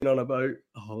on about,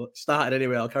 it started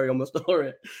anyway, I'll carry on my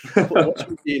story. I put the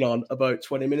washing machine on about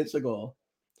 20 minutes ago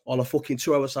on a fucking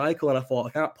 2-hour cycle, and I thought, I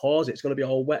can't pause it, it's going to be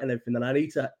all wet and everything, and I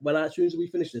need to, as soon as we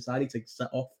finish this, I need to set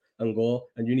off and go,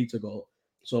 and you need to go.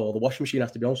 So the washing machine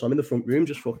has to be on, so I'm in the front room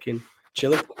just fucking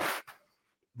chilling.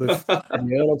 With on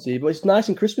TV. But it's nice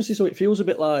and Christmassy, so it feels a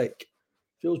bit like,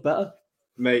 feels better.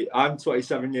 Mate, I'm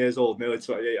 27 years old, nearly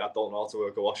 28, I don't know how to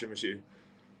work a washing machine.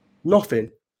 Nothing.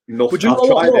 I've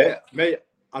tried it, mate.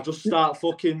 I just start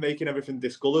fucking making everything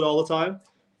discoloured all the time.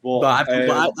 But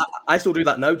I still do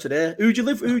that now today. Who do you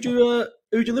live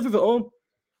with at home?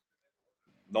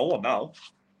 No one now.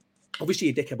 Obviously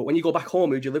you're dickhead, but when you go back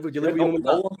home, who do you live with? Do you live with your mum and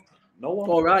dad? No one.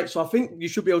 All right, so I think you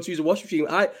should be able to use a washing machine.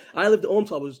 I lived at home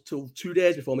till 2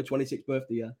 days before my 26th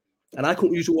birthday, yeah. And I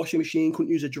couldn't use a washing machine,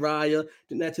 couldn't use a dryer,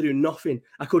 didn't have to do nothing.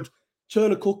 I could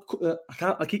turn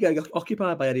I keep getting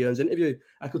occupied by Eddie Hearn's interview.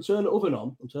 I could turn the oven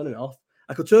on. I'm turning it off.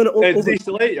 I could turn it on. Does he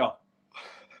still hate you?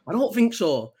 I don't think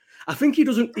so. I think he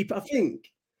doesn't. I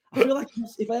feel like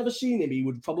if I ever seen him, he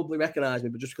would probably recognise me,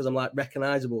 but just because I'm like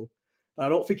recognisable. But I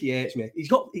don't think he hates me.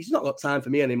 He's not got time for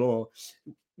me anymore.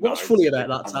 What's funny about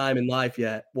that time in life,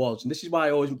 was, and this is why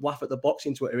I always laugh at the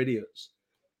boxing Twitter idiots.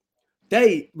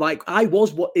 I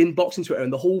was in boxing Twitter,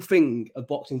 and the whole thing of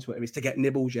boxing Twitter is to get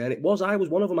nibbles, yeah. And I was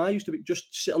one of them. I used to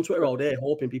just sit on Twitter all day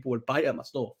hoping people would bite at my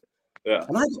stuff. Yeah.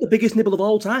 And I got the biggest nibble of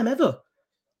all time ever.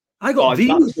 I got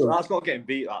that's not getting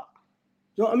beat, that.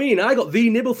 You know what I mean? I got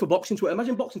the nibble for boxing Twitter.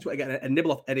 Imagine boxing Twitter getting a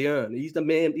nibble off Eddie Hearn. He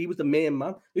was the main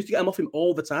man. I used to get him off him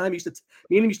all the time. Me and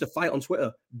him used to fight on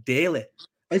Twitter daily,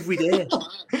 every day.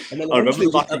 And then I remember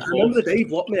the day he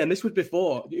blocked me, and this was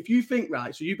before. If you think,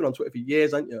 right, so you've been on Twitter for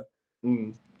years, haven't you?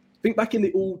 Mm. Think back in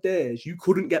the old days, you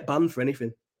couldn't get banned for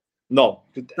anything. No.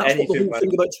 That's what the whole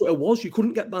thing about Twitter was. You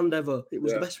couldn't get banned ever. It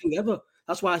was the best thing ever.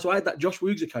 That's why. So I had that Josh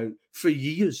Woogs account for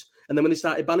years. And then when they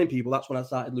started banning people, that's when I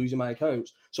started losing my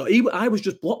accounts. So I was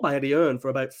just blocked by Eddie Hearn for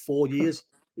about 4 years.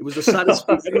 It was the saddest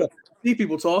thing ever. See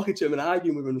people talking to him and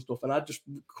arguing with him and stuff, and I just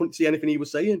couldn't see anything he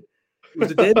was saying. It was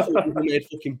the day before people made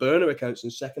fucking burner accounts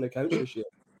and second accounts and shit.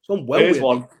 Here's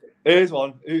one.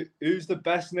 Who's the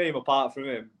best name apart from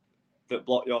him that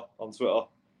blocked you on Twitter?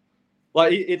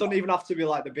 Like, it doesn't even have to be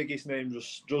like the biggest name,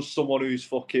 just someone who's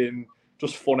fucking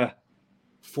just funny.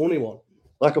 Funny one.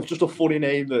 Like just a funny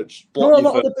name that's blocked you.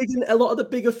 A lot of the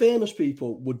bigger famous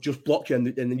people would just block you, and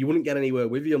then you wouldn't get anywhere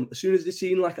with you. As soon as they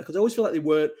seen because I always feel like they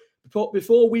weren't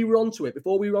before we were onto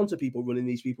people running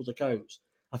these people's accounts.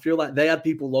 I feel like they had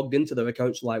people logged into their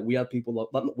accounts like we had people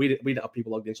we didn't have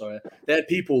people logged in. Sorry, they had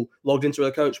people logged into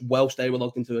their accounts whilst they were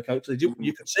logged into their accounts. So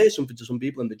you could say something to some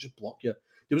people and they just block you.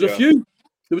 There was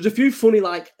a few funny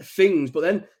things, but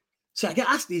then so I get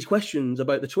asked these questions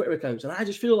about the Twitter accounts, and I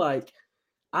just feel like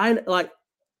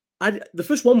the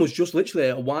first one was just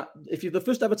literally the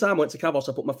first ever time I went to Cavos,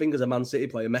 I put my finger as a Man City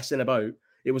player messing about.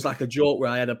 It was like a joke where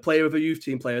I had a player of a youth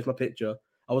team player as my picture.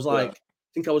 I was I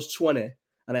think I was 20,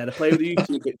 and I had a player of the youth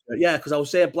team picture. Yeah, because I was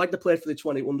saying Blagda played for the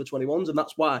under 21s, and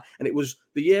that's why. And it was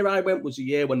the year I went was the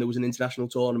year when there was an international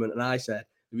tournament, and I said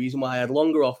the reason why I had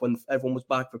longer off when everyone was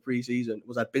back for pre-season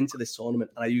was I'd been to this tournament,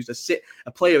 and I used a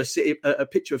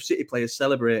picture of City players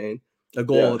celebrating a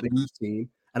goal of the youth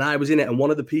team. And I was in it, and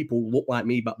one of the people looked like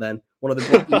me back then. One of the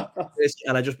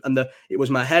it was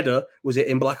my header, was it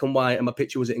in black and white, and my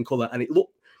picture was it in colour, and it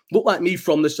looked like me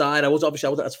from the side. I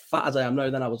wasn't as fat as I am now.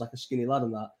 Then I was like a skinny lad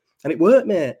and that, and it worked,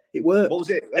 mate. It worked. What was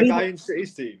it? A guy in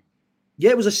City's team?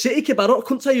 Yeah, it was a City kid. But I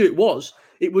couldn't tell you who it was.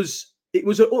 It was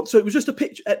just a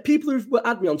picture. People who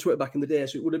had me on Twitter back in the day.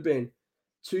 So it would have been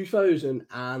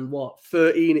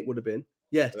 2013. It would have been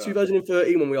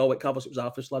 2013 when we all went Cavos. It was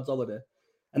our first lads holiday.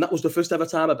 And that was the first ever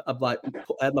time I've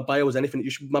had my bio was anything.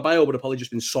 My bio would have probably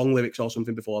just been song lyrics or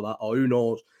something before that, or who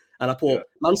knows. And I put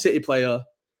Man City player,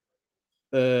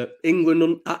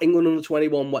 England under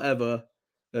 21, whatever,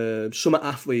 summer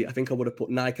athlete. I think I would have put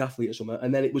Nike athlete or something.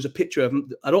 And then it was a picture of him.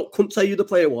 Couldn't tell you who the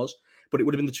player was, but it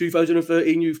would have been the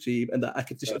 2013 youth team. And that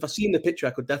if I seen the picture,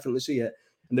 I could definitely see it.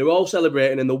 And they were all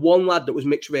celebrating. And the one lad that was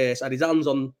mixed race had his hands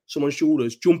on someone's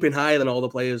shoulders, jumping higher than all the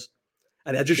players.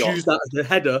 And I just used that as the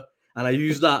header. And I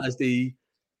used that as the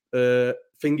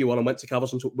thingy one. I went to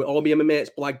Cavos and all me and my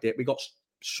mates blagged it. We got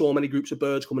so many groups of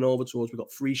birds coming over to us. We got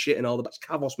free shit and all that. That's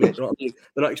Cavos, mate. You know what I mean?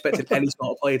 They're not expecting any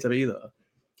sort of player to be there.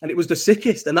 And it was the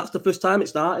sickest. And that's the first time it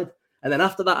started. And then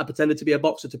after that, I pretended to be a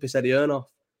boxer to piss Eddie Hearn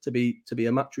off, to be a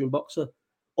matchroom boxer.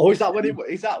 Oh, is that when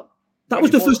is that? That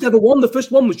was the first ever one. The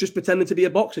first one was just pretending to be a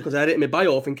boxer because I had it in my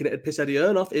bio thinking it'd piss Eddie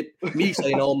Hearn off. Me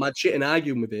saying all mad shit and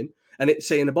arguing with him. And it's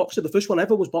saying a boxer. The first one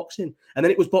ever was boxing. And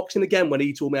then it was boxing again when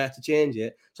he told me I had to change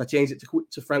it. So I changed it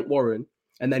to Frank Warren.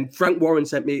 And then Frank Warren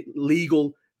sent me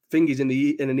legal thingies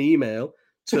in an email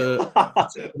to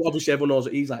obviously everyone knows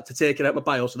what he's like, to take it out my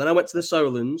bio. So then I went to the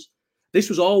Sorolins. This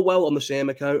was all well on the same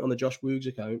account, on the Josh Woogs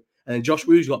account, and then Josh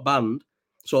Woogs got banned.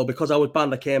 So because I was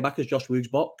banned, I came back as Josh Woogs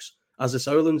Box as the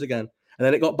Sorolins again. And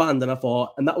then it got banned, and I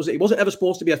thought, and that was it. It wasn't ever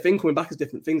supposed to be a thing coming back as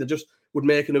different things. I just would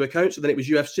make a new account. So then it was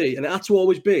UFC, and it had to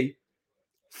always be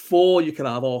 4 you can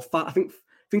have, or 5. I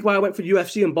think why I went for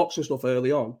UFC and boxing stuff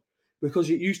early on, because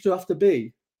it used to have to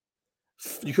be,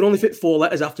 you can only fit 4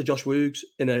 letters after Josh Woogs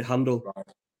in a handle. Right.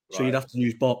 So you'd have to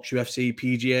use box, UFC,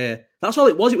 PGA. That's all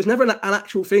it was. It was never an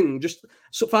actual thing. Just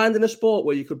finding a sport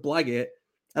where you could blag it.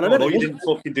 And you didn't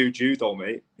fucking do judo,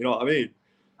 mate. You know what I mean?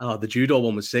 Oh, the judo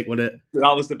one was sick, wasn't it?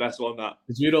 That was the best one, that.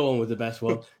 The judo one was the best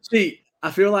one. See,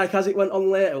 I feel like as it went on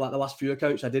later, like the last few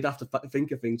accounts, I did have to think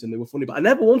of things and they were funny. But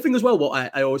one thing as well,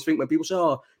 what I always think when people say,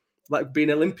 oh, like being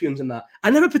Olympians and that,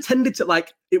 I never pretended to,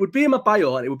 like, it would be in my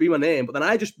bio and it would be my name, but then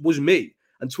I just was me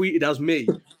and tweeted as me.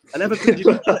 I never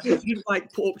didn't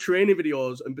like put up training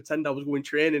videos and pretend I was going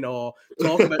training or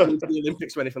talk about going to the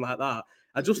Olympics or anything like that.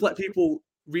 I just let people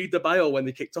read the bio when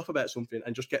they kicked off about something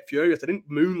and just get furious. I didn't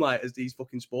moonlight as these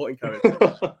fucking sporting characters.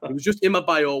 It was just in my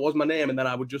bio was my name, and then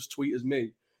I would just tweet as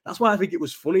me. That's why I think it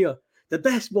was funnier. The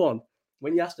best one,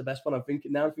 when you asked the best one, I'm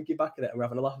thinking back at it and we're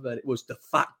having a laugh about it, was the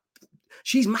fact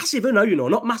she's massive, I know, you know,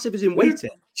 not massive as in weight.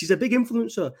 She's a big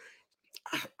influencer.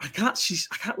 I can't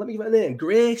let me give her a name.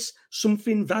 Grace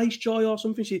something Vice Joy or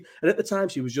something. And at the time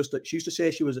she used to say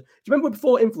she was. Do you remember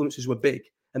before influencers were big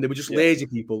and they were just lazy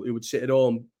people who would sit at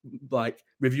home like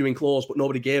reviewing clothes, but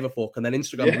nobody gave a fuck. And then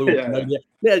Instagram blew up.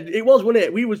 Yeah, it was, wasn't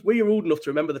it? We were old enough to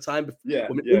remember the time before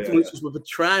when influencers were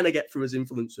trying to get through as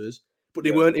influencers, but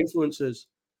they weren't influencers.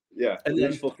 Yeah, and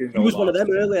then he was one of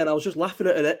them earlier, and I was just laughing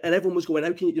at it, and everyone was going,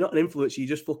 "How can you're not an influencer? You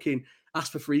just fucking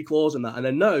ask for free clothes and that." And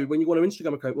then now, when you go on her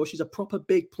Instagram account, well, she's a proper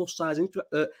big plus size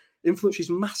influencer. She's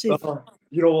massive.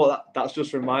 You know what? That's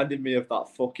just reminded me of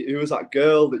that fucking. Who was that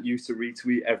girl that used to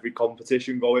retweet every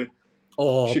competition going?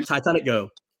 Oh, Titanic girl.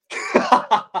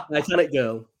 Titanic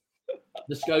girl.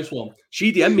 The Scouse one.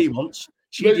 She DM'd me once.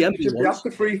 She DM'd me once.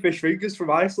 After free fish fingers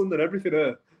from Iceland and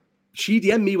everything. She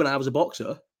DM'd me when I was a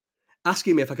boxer,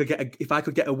 asking me if I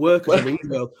could get a work as a ring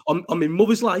girl on my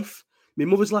mother's life. My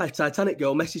mother's life, Titanic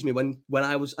girl messaged me when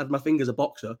I had my fingers a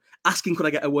boxer, asking could I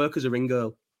get a work as a ring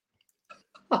girl.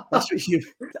 Did you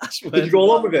go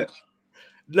along with it?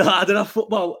 No, I don't have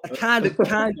football. I kind of,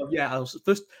 yeah. I was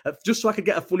first, just so I could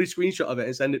get a funny screenshot of it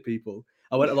and send it to people.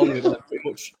 I went along with it pretty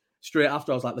much straight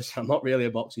after. I was like, listen, I'm not really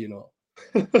a boxer, you know.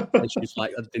 And she was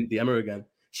like, I didn't DM her again.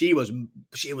 She was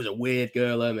a weird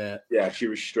girl, mate. Yeah, she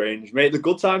was strange, mate. The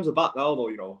good times are back now, though.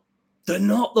 You know, they're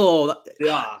not though.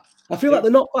 Yeah, I feel like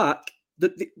they're not back.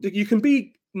 You can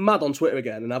be mad on Twitter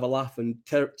again and have a laugh and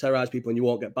terrorize people, and you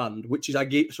won't get banned.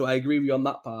 So I agree with you on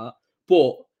that part.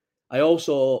 But I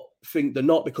also think they're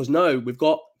not, because now we've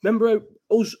got. Remember,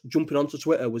 us jumping onto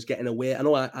Twitter was getting away. I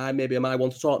know I maybe am I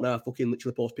want to talk now. I fucking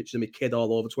literally post pictures of my kid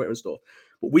all over Twitter and stuff.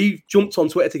 But we jumped on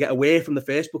Twitter to get away from the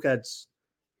Facebook heads.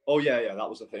 Oh, yeah, that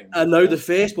was a thing. And now the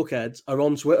Facebook heads are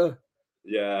on Twitter.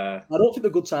 Yeah. I don't think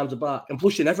the good times are back. And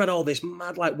plus, you never had all this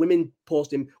mad, like, women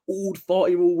posting, old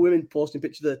 40-year-old women posting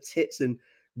pictures of their tits and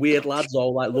weird lads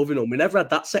all, like, loving them. We never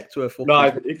had that sector of fucking...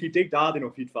 No, if you digged hard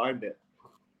enough, you'd find it.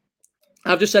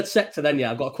 I've just said sector then, yeah.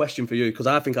 I've got a question for you, because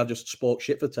I think I've just spoke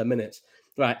shit for 10 minutes.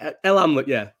 Right, El Hamlet,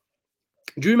 yeah.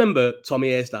 Do you remember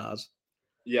Tommy A-Stars?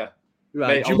 Yeah.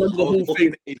 Right, mate, do you remember the whole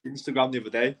thing? His Instagram the other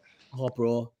day. Oh,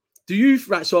 bro.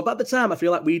 Right, so at the time, I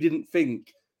feel like we didn't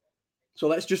think. So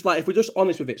let's just, like, if we're just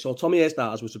honest with it. So Tommy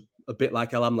A-Stars was a bit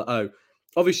like El Hamlet. Oh,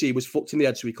 obviously he was fucked in the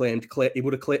head, so he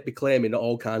would have be claiming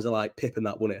all kinds of, like, pip and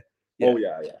that, wouldn't he? Yeah. Oh,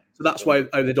 yeah. So that's why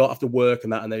they don't have to work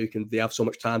and that, and they have so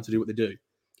much time to do what they do.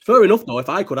 Fair enough, though. If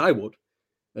I could, I would.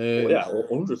 Yeah,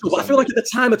 100%. But I feel like at the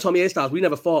time of Tommy A-Stars, we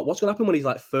never thought, what's going to happen when he's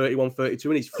like 31, 32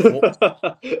 and he's fucked?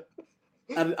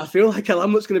 And I feel like El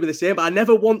Hamlet's going to be the same, but I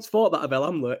never once thought that of El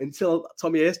Hamlet until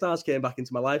Tommy A-Stars came back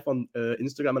into my life on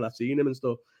Instagram, and I've seen him and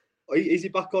stuff. Is he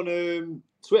back on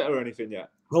Twitter or anything yet?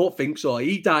 I don't think so.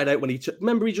 He died out when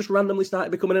remember he just randomly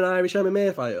started becoming an Irish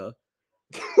MMA fighter?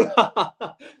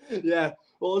 Yeah.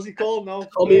 What was he called now?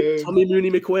 Tommy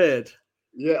Mooney McQuaid.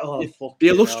 Yeah, the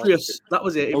illustrious. That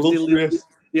was it.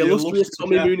 The illustrious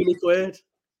Tommy Mooney McQuaid.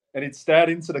 And he'd stare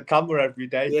into the camera every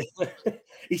day. Yeah.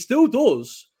 He still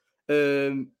does.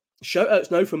 Shout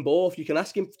outs now from both. You can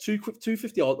ask him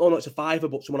 250 or no, it's a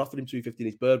 $5, but someone offered him 250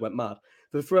 and his bird went mad.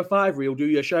 But for a $5, he'll do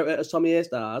you a shout out as Tommy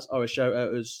A-Stars or a shout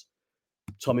out as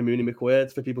Tommy Mooney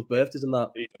McQuaid for people's birthdays and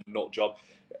that. He's a nut job.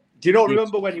 Do you not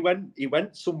remember when he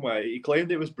went somewhere? He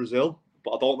claimed it was Brazil,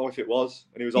 but I don't know if it was.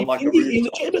 And he was on like a roof. He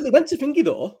legitimately went to Thingy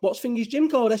though. What's Thingy's gym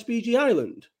called? SBG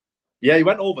Island? Yeah, he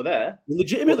went over there. He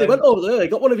legitimately went over there. He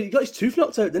got his tooth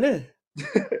knocked out, didn't he?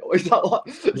 Is that what?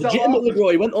 Legitimately, bro.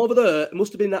 He went over there. It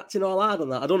must have been acting all hard on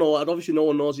that. I don't know. Obviously, no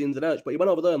one knows the ins and outs, but he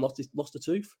went over there and lost a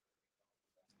tooth.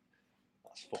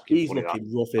 That's fucking He's funny,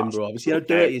 looking rough in, bro. Have you seen how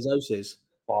dirty his house is?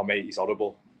 Oh, mate, he's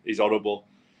horrible. He's horrible.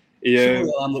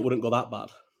 Surely Hamlet wouldn't go that bad.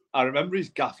 I remember his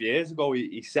gaff years ago.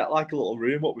 He set like a little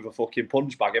room up with a fucking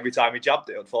punch bag. Every time he jabbed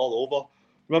it, it'd fall over.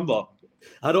 Remember?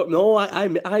 I don't know.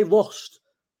 I lost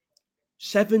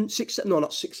 7, 6, no,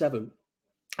 not 6, 7.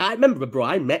 I remember, bro.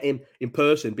 I met him in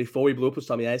person before he blew up as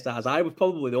Tommy Hairstyles. I was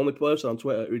probably the only person on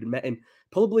Twitter who'd met him.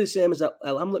 Probably the same as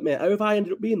El Hamlet, mate. How have I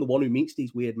ended up being the one who meets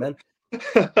these weird men?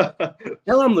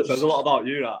 El Hamlet says a lot about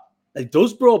you, that. It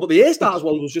does, bro. But the Hairstyles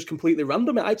one was just completely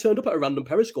random. I turned up at a random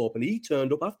Periscope and he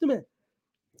turned up after me.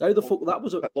 How the fuck that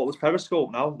was? What was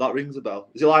Periscope now? That rings a bell.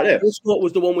 Is it like this? Periscope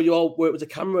was the one where it was a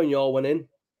camera and you all went in.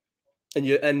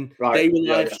 And right, they were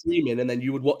live streaming, and then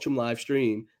you would watch them live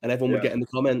stream, and everyone would get in the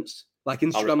comments. Like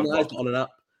Instagram Live on an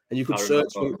app, and you could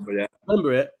search for.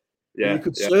 Remember it? Yeah. And you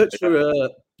could search for.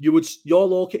 You put your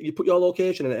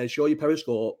location in it and show your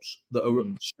periscopes that are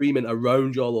streaming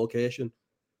around your location.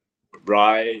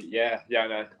 Right. Yeah.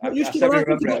 No. It used to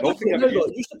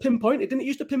pinpoint it. Didn't it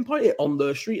used to pinpoint it on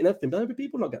the street and everything? But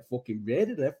people not get fucking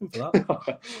raided and everything for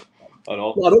that. I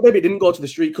know. Well, I don't. Maybe it didn't go to the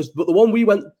street but the one we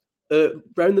went.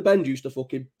 Round the bend used to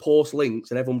fucking post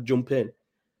links and everyone would jump in.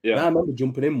 Yeah. And I remember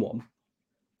jumping in one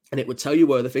and it would tell you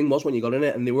where the thing was when you got in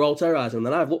it and they were all terrorising. And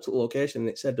then I've looked at the location and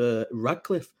it said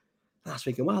Radcliffe. And I was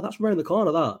thinking, wow, that's around the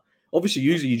corner, that. Obviously,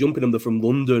 usually you jump in them, they're from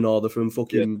London or they're from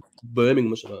fucking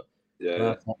Birmingham or something.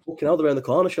 Yeah. Thought, fucking hell, they're around the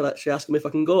corner. Should she ask them if I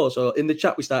can go? So in the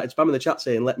chat, we started spamming the chat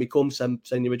saying, let me come, send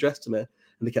your address to me. And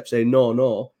they kept saying,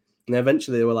 no. And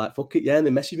eventually they were like, fuck it, yeah. And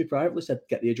they messaged me privately, said,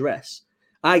 get the address.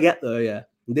 I get there, yeah.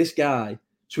 This guy,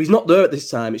 so he's not there at this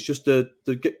time. It's just the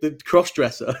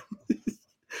cross-dresser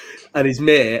and his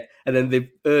mate, and then they're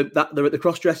at the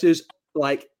cross-dressers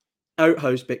like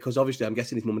outhouse bit because obviously I'm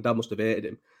guessing his mum and dad must have hated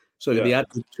him. So he had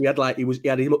his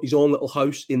own little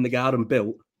house in the garden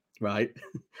built, right?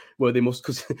 Where they must,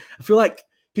 because I feel like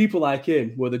people like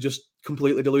him, where they're just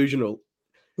completely delusional,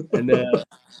 and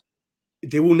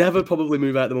they will never probably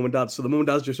move out the mum and dad. So the mum and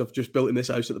dad's just built in this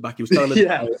house at the back. He was telling us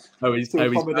how his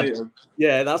dad,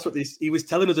 yeah, that's what he was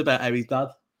telling us about how his dad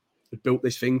had built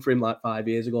this thing for him like 5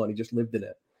 years ago and he just lived in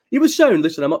it. He was sound.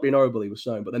 Listen, I'm not being horrible. He was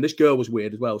sound. But then this girl was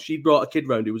weird as well. She brought a kid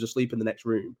round who was asleep in the next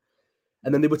room.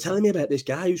 And then they were telling me about this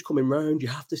guy who's coming round. You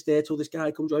have to stay till this guy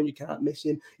comes round. You can't miss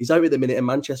him. He's out at the minute in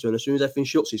Manchester. And as soon as everything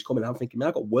shuts, he's coming. I'm thinking, man,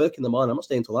 I've got work in the morning. I'm not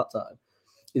staying till that time.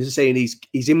 He's just saying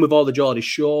he's in with all the Geordie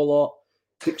Shore lot.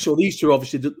 So these two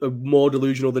obviously are more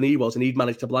delusional than he was, and he'd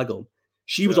managed to blag him.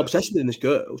 She was obsessed with this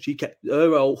girl. She kept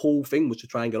her whole thing was to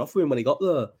try and get off with him when he got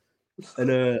there.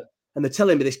 And they're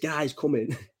telling me this guy's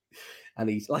coming, and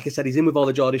he's like I said, he's in with all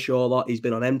the Geordie Shore lot. He's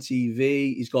been on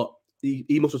MTV.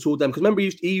 He must have told them because remember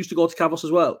he used to go to Kavos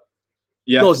as well.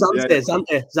 Yeah, no,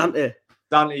 Zante.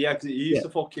 Yeah, because he used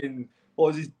to fucking.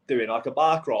 What was he doing? Like a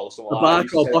bar crawl or something? Bar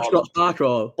crawl. Bosch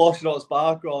Knots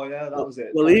bar crawl. Yeah, that was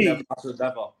it. Well,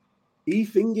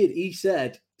 he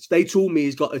said, they told me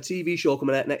he's got a TV show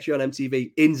coming out next year on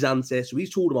MTV in Zante. So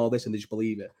he's told them all this and they just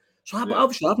believe it. So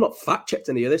obviously I've not fact checked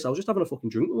any of this. I was just having a fucking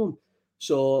drink with him.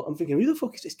 So I'm thinking, who the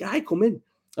fuck is this guy coming?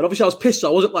 And obviously I was pissed. So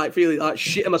I wasn't like feeling like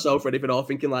shitting myself or anything or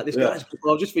thinking like this guy's. I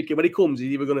was just thinking when he comes, we're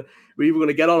either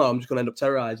gonna get on or I'm just gonna end up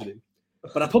terrorizing him.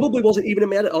 But I probably wasn't even in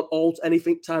my head at all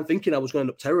time thinking I was going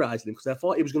to end up terrorizing him because I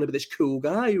thought he was going to be this cool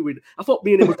guy. I thought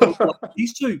me and him would talk like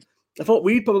these two. I thought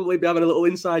we'd probably be having a little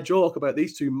inside joke about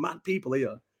these two mad people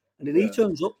here. And then he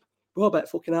turns up, bro, about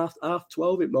fucking half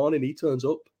 12 in the morning, he turns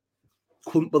up.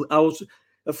 I was,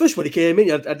 at first when he came in,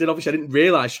 I didn't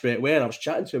realise straight away and I was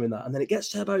chatting to him and that. And then it gets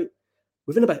to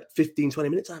within about 15, 20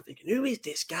 minutes, I'm thinking, who is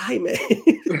this guy, man?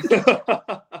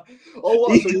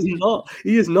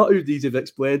 He is not who these have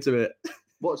explained to it.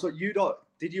 What, so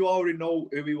did you already know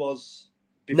who he was?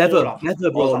 Never,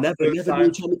 bro, never.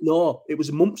 No, it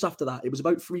was months after that. It was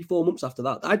about 3-4 months after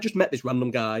that. I just met this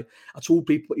random guy. I told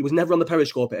people he was never on the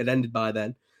Periscope. It had ended by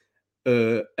then,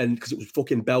 and because it was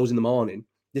fucking bells in the morning.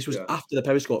 This was after the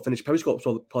Periscope finished. Periscope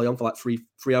was probably on for like three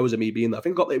hours of me being there. I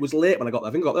think it was late when I got there.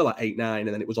 I think I got there like 8, 9,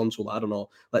 and then it was on till I don't know,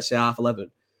 let's say 11:30,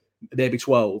 maybe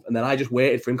 12. And then I just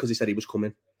waited for him because he said he was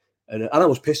coming. And I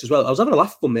was pissed as well. I was having a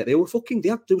laugh with them, mate. They were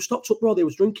stocked up, bro. They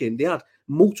was drinking. They had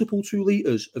multiple 2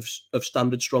 litres of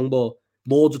standard Strongbow.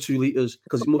 Loads of 2 litres.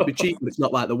 Because it must be cheap, but it's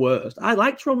not like the worst. I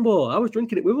like Strongbow. I was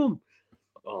drinking it with them.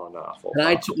 Oh, no. And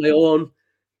I took my own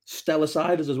Stella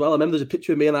ciders as well. I remember there's a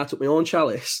picture of me and I took my own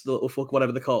chalice, the little fuck,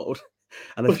 whatever they're called.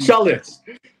 And chalice?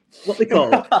 What they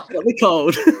called? A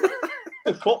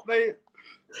cup, mate.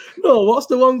 No, what's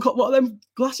the one? What are them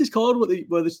glasses called?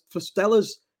 For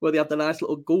Stellas, where they have the nice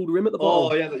little gold rim at the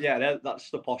bottom. Oh yeah, that's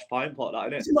the posh pine pot, that,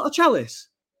 isn't it? Is it not a chalice?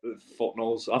 Fuck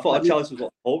knows. I thought a chalice was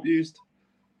what Pope used.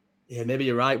 Yeah, maybe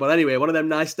you're right. But anyway, one of them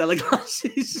nice Stella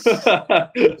glasses. A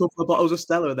couple of bottles of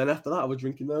Stella, and then after that, I was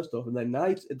drinking their stuff. And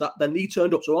then he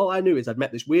turned up. So all I knew is I'd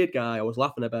met this weird guy. I was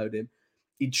laughing about him.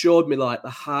 He'd showed me like the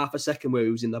half a second where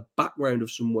he was in the background of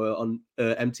somewhere on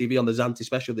MTV on the Zante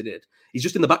special they did. He's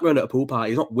just in the background at a pool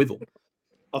party. He's not with them.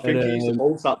 I think he used to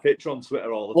post that picture on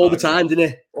Twitter all the time. All the time, didn't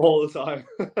he? All the time.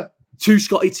 To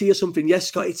Scotty T or something. Yes,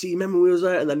 Scotty T. Remember we was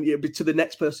there? And then to the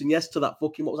next person. Yes, to that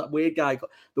fucking, what was that weird guy?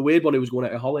 The weird one who was going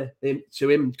out of Holly. To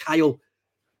him, Kyle.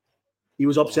 He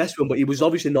was obsessed with him, but he was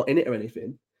obviously not in it or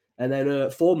anything. And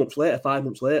then 5 months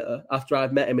later, after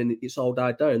I'd met him and it's all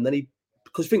died down, then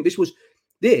because I think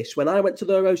when I went to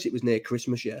their house, it was near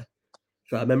Christmas, yeah.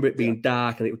 So I remember it being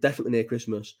dark and it was definitely near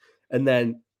Christmas. And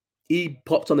then he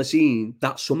popped on the scene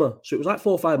that summer. So it was like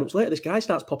 4 or 5 months later, this guy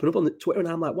starts popping up on the Twitter and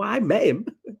I'm like, I met him.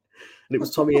 And it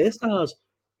was Tommy A-Stars.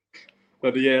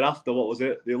 But the year after, what was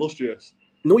it? The Illustrious?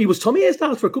 No, he was Tommy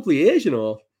A-Stars for a couple of years, you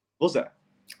know. Was it?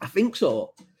 I think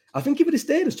so. I think if he'd have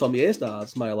stayed as Tommy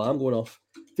A-Stars, my alarm going off.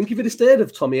 I think if he'd have stayed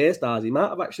as Tommy A-Stars, he might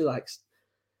have actually like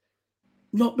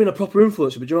not been a proper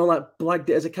influencer, but you know, like blagged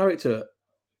it as a character.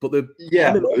 But the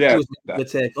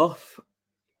take off.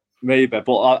 Maybe,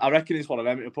 but I reckon it's one of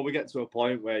them. It'll probably get to a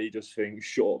point where you just think,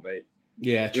 shut up, mate.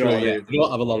 Yeah, true. You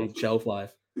don't have a long shelf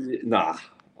life. Nah.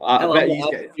 I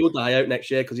bet he'll die out next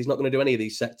year because he's not going to do any of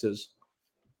these sectors.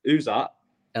 Who's that?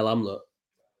 El Hamlet.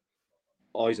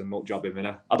 Oh, he's a nut job, him,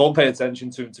 innit? I don't pay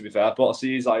attention to him, to be fair, but I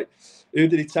see he's like, who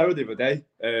did he terror the other day?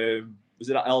 Was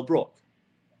it at Elle Brook?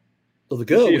 Oh, the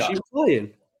girl, was she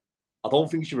replying? I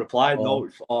don't think she replied. No.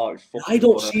 I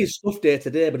don't see his stuff day to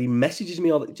day, but he messages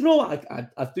me all the. Do you know what?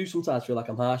 I do sometimes feel like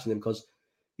I'm harsh on him because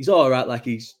he's all right. Like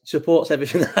he supports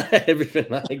everything I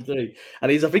do,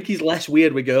 and I think he's less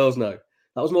weird with girls now.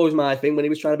 That was always my thing when he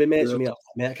was trying to be mates with me. I was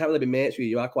like, man, I can't really be mates with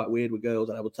you. You are quite weird with girls,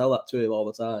 and I would tell that to him all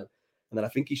the time. And then I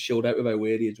think he's showed out with how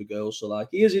weird he is with girls. So like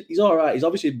he's all right. He's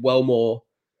obviously well more.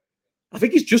 I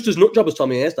think he's just as nut job as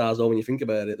Tommy A-Stars though when you think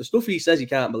about it. The stuff he says you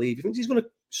can't believe. He thinks he's going to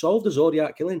solve the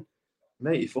Zodiac killing.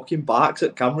 Mate, he fucking barks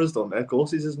at cameras, don't he? Of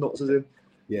course he's as nuts as him.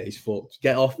 Yeah, he's fucked.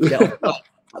 Get off.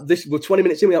 We're 20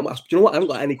 minutes in. Do you know what? I haven't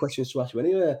got any questions to ask you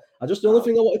anyway. The only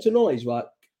thing I wanted to know is like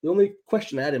the only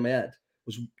question I had in my head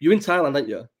was you're in Thailand, aren't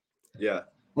you? Yeah. I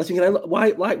was thinking,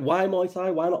 why Muay Thai?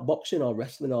 Why not boxing or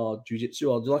wrestling or jiu-jitsu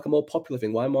or do you like a more popular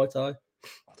thing? Why Muay Thai?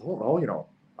 I don't know, you know.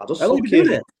 I just how long have you been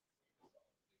doing it?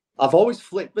 I've always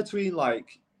flicked between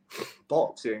like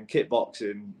boxing,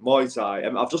 kickboxing, Muay Thai,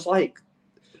 and I've just like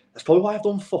that's probably why I've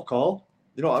done fuck all.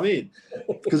 You know what I mean?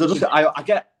 Because I don't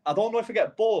know if I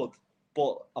get bored,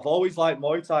 but I've always liked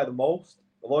Muay Thai the most.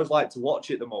 I've always liked to watch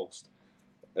it the most.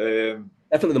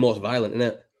 Definitely the most violent, isn't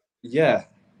it? Yeah,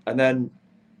 and then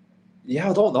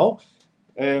I don't know.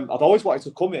 I'd always wanted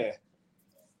to come here,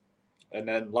 and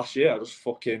then last year I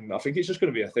think it's just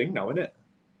going to be a thing now, isn't it?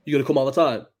 You going to come all the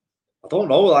time? I don't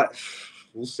know. Like,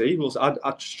 we'll see.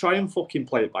 I'd just try and fucking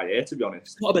play it by ear, to be honest.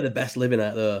 It's got to be the best living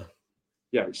out there.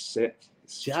 Yeah, it's sick.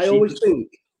 See, I always think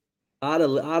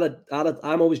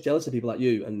I'm always jealous of people like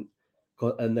you, and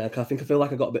I feel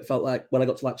like felt like when I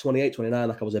got to like 28, 29,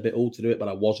 like I was a bit old to do it, but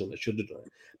I wasn't. I should have done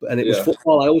it. And it was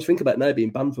football. I always think about now being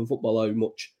banned from football, how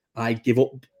much I give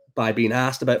up by being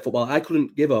asked about football. I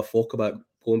couldn't give a fuck about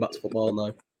going back to football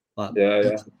now. Like,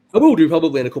 I will do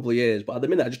probably in a couple of years, but at the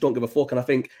minute I just don't give a fuck. And I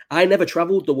think I never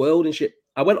travelled the world and shit.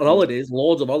 I went on holidays,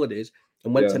 loads of holidays,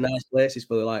 and went to nice places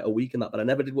for like a week and that, but I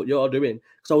never did what you're doing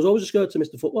because I was always scared to miss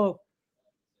the football.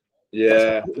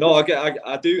 Yeah, no, I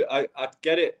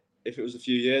get it. If it was a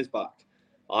few years back,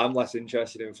 I'm less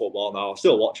interested in football now. I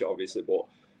still watch it, obviously, but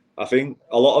I think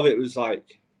a lot of it was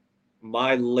like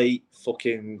my late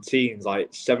fucking teens, like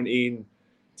 17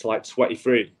 to like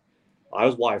 23. I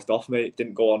was wifed off, mate.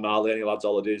 Didn't go on any lads'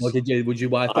 holidays. Well, did you? Would you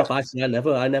wife off? I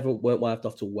never weren't wifed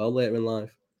off till well later in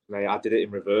life. Mate, I did it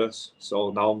in reverse. So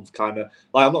now I'm kind of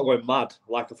like I'm not going mad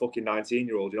like a fucking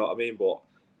 19-year-old. You know what I mean? But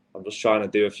I'm just trying to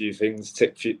do a few things,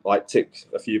 tick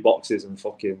a few boxes, and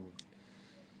fucking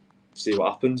see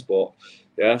what happens. But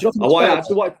yeah,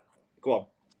 go on.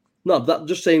 No,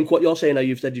 just saying what you're saying. Now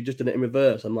you've said you just did it in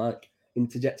reverse. I'm like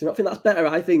interjecting. I think that's better.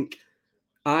 I think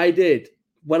I did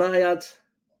when I had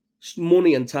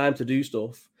money and time to do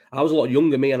stuff. I was a lot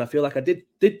younger me, and I feel like I did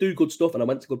do good stuff, and I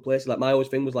went to good places. Like my always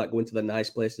thing was like going to the nice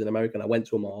places in America, and I went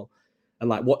to them all, and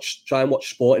like try and watch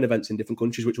sporting events in different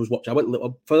countries, which was I went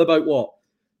for about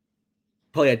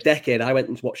probably a decade. I went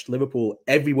and watched Liverpool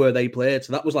everywhere they played,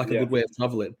 so that was like a good way of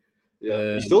traveling.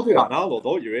 Yeah, you still do that now, though,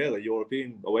 don't you? Really,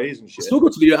 European aways and shit.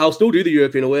 I'll still do the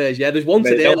European aways. Yeah, there's one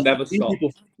today. They'll never stop.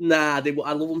 People,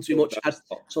 I love them too much.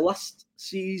 So last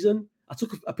season, I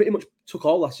pretty much took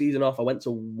all last season off. I went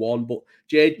to one, but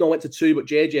I went to two. But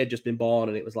JJ had just been born,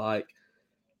 and it was like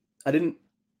I don't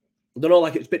know.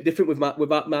 Like it's a bit different with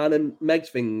that man and Meg's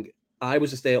thing. I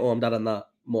was a stay-at-home dad, and that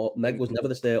Meg was never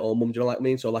the stay-at-home mum. Do you know what I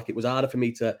mean? So like it was harder for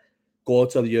me to go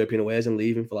to the European aways and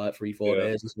leave him for like 3-4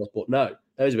 days and stuff. But no,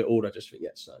 I was a bit older. I just think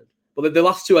signed. But the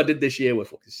last two I did this year were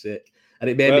fucking sick, and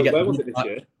it made me get. Where was it this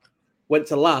year? Went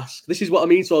to Lask. This is what I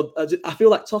mean. So I feel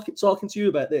like talking to you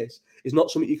about this is not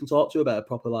something you can talk to about a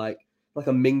proper like a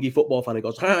mingy football fan who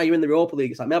goes, "Hi, you're in the Europa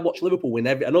League." It's like, man, I've watched Liverpool win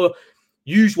every. I know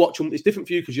you watch them. It's different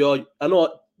for you because you're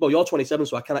 27,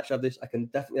 so I can actually have this. I can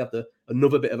definitely have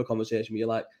another bit of a conversation where you're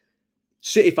like,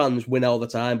 City fans win all the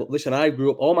time, but listen, I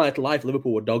grew up all my life.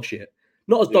 Liverpool were dog shit.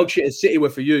 Not as dog shit as City were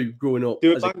for you growing up. They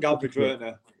were bang average, weren't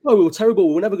they? No, we were terrible.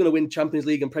 We were never going to win Champions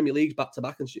League and Premier Leagues back to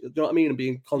back and shit. Do you know what I mean? And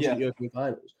being constant European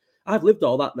finals. I've lived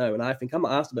all that now, and I think I'm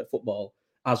not asked about football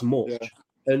as much. Yeah.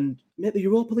 And mate, the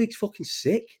Europa League's fucking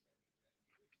sick.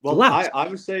 Well, I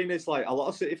was saying this, like a lot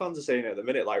of City fans are saying it at the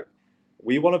minute. Like,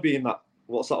 we want to be in that.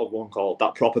 What's that one called?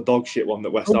 That proper dog shit one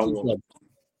that West Ham won.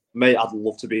 Mate, I'd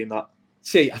love to be in that.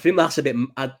 See, I think that's a bit.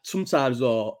 Sometimes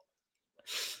though,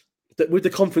 with the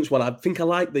conference one, I think I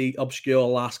like the obscure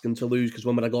Lask and Toulouse because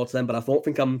when I go to them, but I don't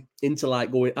think I'm into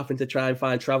like having to try and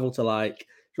find travel to like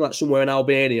somewhere in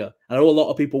Albania. I know a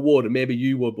lot of people would, and maybe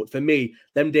you would, but for me,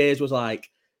 them days was like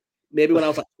maybe when I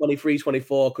was like 23,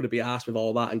 24, could have been asked with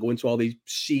all that and going to all these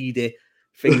seedy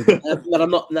things. But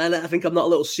I'm not. I think I'm not a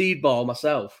little seed ball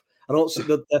myself. I don't see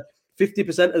the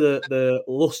 50% of the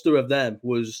luster of them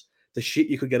was the shit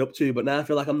you could get up to, but now I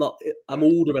feel like I'm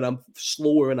older and I'm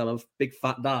slower and I'm a big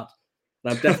fat dad.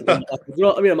 And I'm definitely not, you know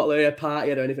what I mean? I'm not really a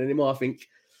party or anything anymore. I think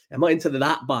I'm not into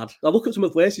that bad. I look at some of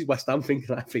the places West Ham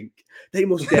thinking, I think they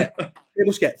must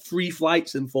get 3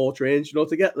 flights and 4 trains,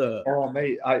 to get there. Oh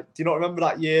mate, do you not remember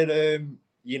that year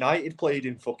United played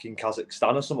in fucking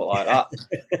Kazakhstan or something like that?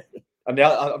 And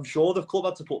I'm sure the club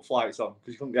had to put flights on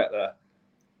because you couldn't get there.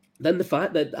 Then the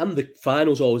fact that the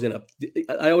finals always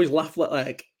I always laugh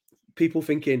like people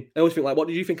thinking, I always think like, what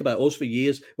did you think about us for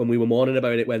years when we were mourning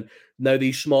about it? When now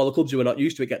these smaller clubs who are not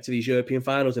used to it get to these European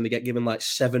finals and they get given like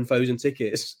 7,000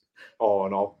 tickets. Oh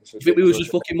no! I think we was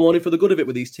just fucking mourning for the good of it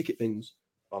with these ticket things.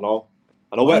 I know.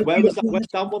 Where was that West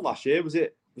Ham one last year? Was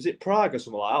it Prague or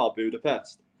something like that, or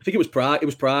Budapest? I think it was Prague. It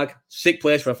was Prague. Sick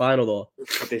place for a final though.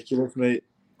 It's ridiculous, mate.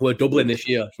 We're Dublin this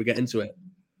year. If we get into it.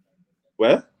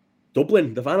 Where?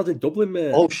 Dublin. The finals in Dublin,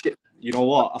 mate. Oh shit! You know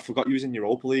what? I forgot you was in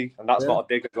Europa League, and that's not a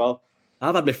dig as well.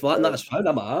 I've had my flat, and that's fine.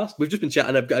 I'm arsed. We've just been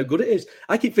chatting about how good it is.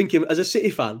 I keep thinking, as a City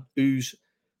fan who's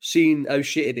seen how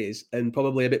shit it is and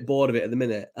probably a bit bored of it at the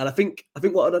minute, and I think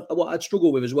what I'd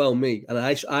struggle with as well, me, and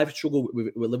I've struggled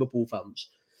with Liverpool fans,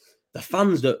 the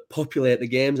fans that populate the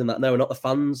games and that now are not the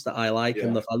fans that I like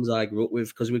and the fans I grew up with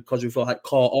because we've like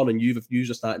caught on and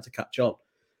you're starting to catch on.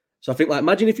 So I think like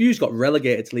imagine if you got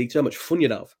relegated to League Two, how much fun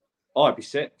you'd have. Oh, I'd be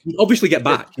sick. You'd obviously get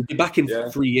back. You'd be back in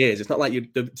 3 years. It's not like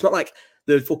it's not like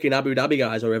the fucking Abu Dhabi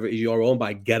guys or whoever it is you're owned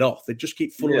by get off. They just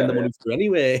keep funneling the money through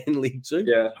anyway in League Two.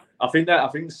 Yeah, I think they're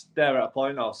at a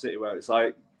point now, City, where it's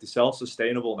like they're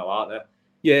self-sustainable now, aren't they?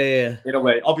 Yeah. In a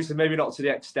way, obviously, maybe not to the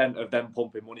extent of them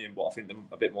pumping money in, but I think they're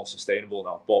a bit more sustainable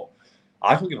now. But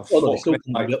I don't give a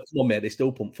fuck. They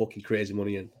still pump fucking crazy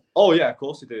money in. Oh yeah, of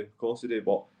course they do.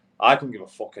 But I couldn't give a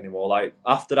fuck anymore. Like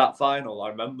after that final, I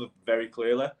remember very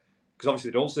clearly because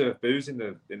obviously they don't serve booze in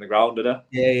the ground, do they?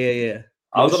 Yeah.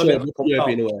 I was on a bit of a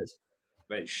European aways.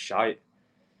 Mate, shite.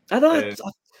 I know.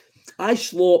 I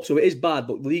slope, so it is bad.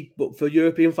 But for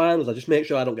European finals, I just make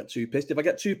sure I don't get too pissed. If I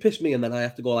get too pissed, and then I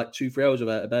have to go like 2-3 hours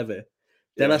without a bevy,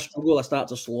 then I struggle. I start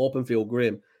to slope and feel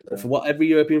grim. But for every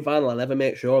European final, I never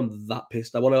make sure I'm that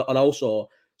pissed. I want to, and also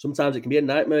sometimes it can be a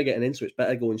nightmare getting into. It's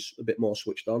better going a bit more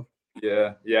switched on.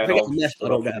 Yeah. If I get a mess, I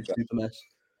don't get a super mess.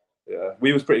 Yeah,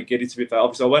 we was pretty giddy to be fair.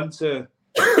 Obviously, I went to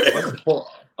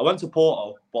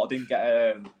Porto, but I didn't get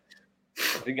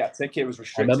a ticket. It was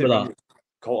restricted. I remember that.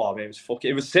 Oh, man,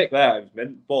 it was sick there. It was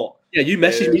mint, but yeah, you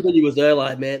messaged me when you was there,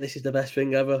 like, mate, this is the best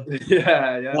thing ever.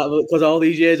 Yeah. Because all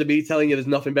these years of me telling you there's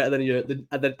nothing better than you.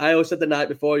 I always said the night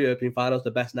before European finals,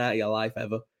 the best night of your life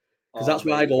ever. Because that's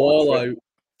where I go all out.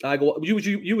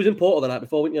 You was in Porto the night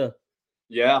before, weren't you?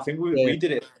 Yeah, I think we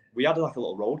did it. We had like a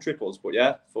little road trip, but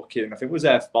yeah, fucking, I think we was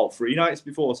there for about 3 nights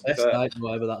before. Best night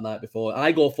ever that night before.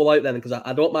 I go full out then because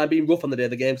I don't mind being rough on the day of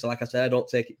the game. So like I said, I don't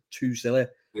take it too silly.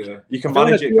 Yeah, you can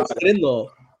manage it. In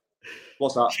though.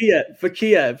 What's that? For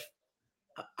Kiev,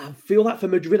 I feel like for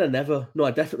Madrid, I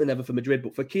definitely never for Madrid,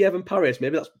 but for Kiev and Paris,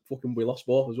 maybe that's fucking, we lost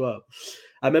both as well.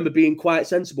 I remember being quite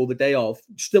sensible the day of,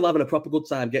 still having a proper good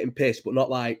time, getting pissed, but not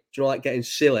like, like getting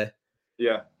silly.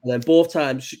 Yeah. And then both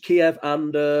times, Kiev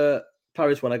and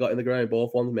Paris, when I got in the ground,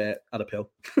 both ones, mate, had a pill.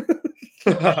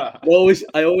 I always,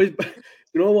 you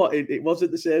know what? It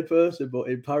wasn't the same person, but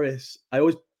in Paris, I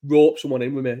always rope someone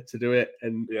in with me to do it,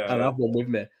 and I'd have one with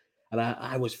me. And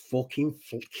I was fucking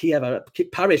Kiev,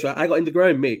 Paris. Right? I got in the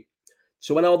ground, mate.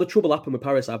 So when all the trouble happened with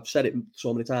Paris, I've said it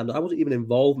so many times, I wasn't even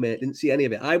involved, mate. Didn't see any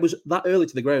of it. I was that early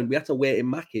to the ground. We had to wait in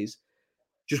Mackey's,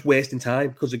 just wasting time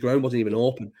because the ground wasn't even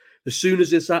open. As soon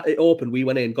as it opened, we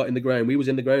went in, got in the ground. We was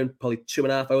in the ground probably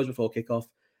 2.5 hours before kickoff.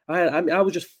 I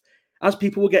was just, as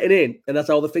people were getting in, and that's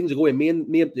how the things are going. Me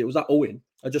and it was that Owen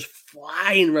are just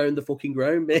flying around the fucking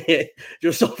ground, mate.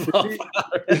 Just so far.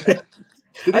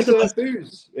 Did they serve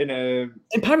booze in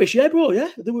Paris? Yeah, bro. Yeah,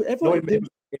 they were everyone. In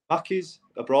Mackey's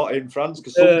are brought in France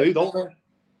because some do, don't they?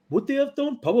 Would they have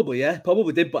done? Probably, yeah,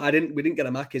 probably did. But we didn't get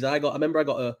a Mackey's. I remember I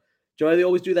got a. Do you know they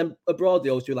always do them abroad? They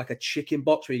always do like a chicken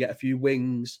box where you get a few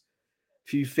wings, a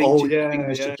few things. Oh yeah.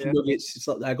 Nuggets. It's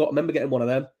like, I remember getting one of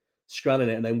them, scanning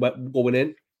it, and then going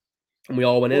in, and we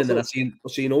all went in. And then I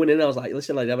seen Owen in. I was like,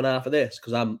 listen, like, have an half of this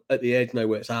because I'm at the age now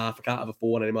where it's half. I can't have a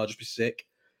phone anymore. I'll just be sick.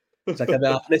 It's like, have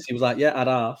half of this. He was like, yeah, I'd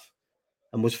half,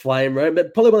 and was flying around.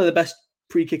 But probably one of the best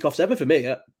pre-kickoffs ever for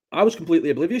me. I was completely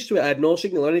oblivious to it. I had no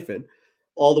signal or anything.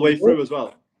 All the way through as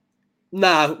well?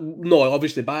 Nah, no,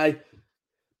 obviously by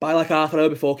like half an hour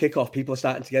before kickoff, people are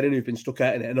starting to get in who've been stuck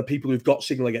out in it, and the people who've got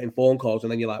signal are getting phone calls,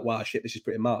 and then you're like, wow, shit, this is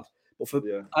pretty mad. But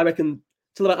I reckon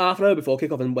till about half an hour before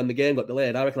kickoff, and when the game got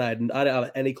delayed, I reckon I didn't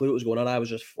have any clue what was going on. I was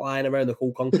just flying around the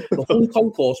whole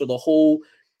concourse, or the whole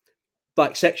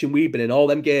like section we've been in, all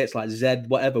them gates like Z,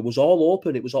 whatever, was all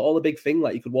open. It was all a big thing.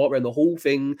 Like you could walk around the whole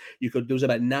thing. There was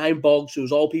about 9 bogs. It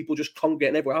was all people just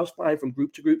congregating everywhere. I was flying from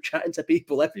group to group, chatting to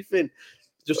people, everything.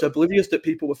 Just oblivious that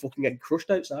people were fucking getting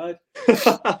crushed outside. That's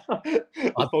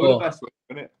probably the best way,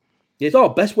 isn't it? Yeah, it's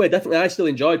not best way, definitely. I still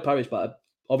enjoyed Paris, but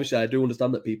obviously I do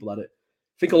understand that people had it.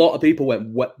 I think a lot of people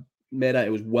made out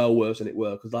it was well worse than it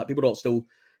were, because like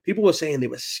people were saying they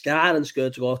were scared and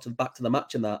scared to go back to the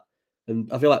match and that.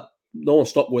 And I feel like no one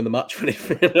stopped going the match for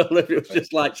anything. I don't know if it was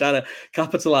just like trying to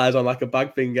capitalize on like a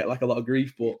bag thing, get like a lot of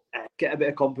grief, but get a bit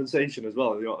of compensation as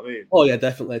well. You know what I mean? Oh yeah,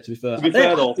 definitely. To be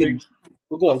fair, though, I think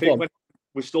go on.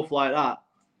 With stuff like that,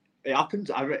 it happened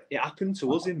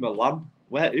to us in Milan.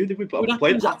 Who did we play? It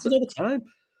happens all the time.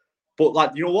 But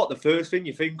like, you know what? The first thing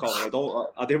you think of,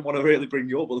 I didn't want to really bring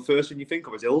you up, but the first thing you think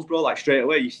of is Hillsborough. Like straight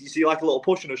away, you see like a little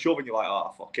push and a shove, and you're like,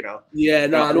 oh fucking hell. Yeah,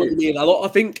 no, I know what you mean.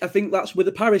 I think that's with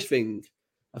the Paris thing.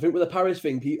 I think with the Paris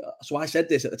thing, so I said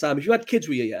this at the time. If you had kids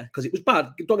with you, yeah, because it was bad.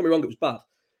 Don't get me wrong, it was bad.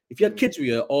 If you had kids with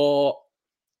you, or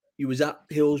you was at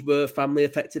Hillsborough, family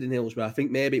affected in Hillsborough, I think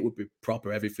maybe it would be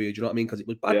proper every for you. Do you know what I mean? Because it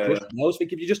was bad. Yeah. I always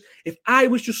think if I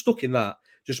was just stuck in that,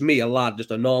 just me, a lad,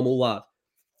 just a normal lad.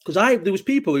 Because there was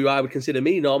people who I would consider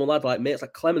me normal lad, like mates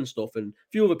like Clem and stuff, and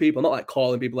a few other people, not like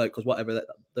calling people out because whatever,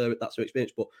 that's their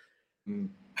experience. But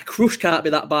a crush can't be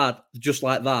that bad, just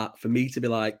like that, for me to be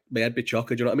like, my head be chocker.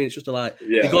 Do you know what I mean? It's just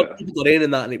people got in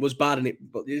and that, and it was bad,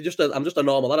 but I'm just a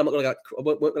normal lad. I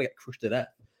weren't going to get crushed to death.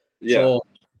 Yeah. So,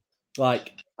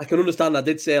 like, I can understand. I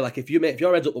did say, like, if your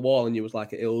head's up the wall and you was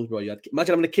like at Hillsborough,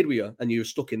 imagine having a kid with you and you were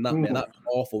stuck in that, mate, that's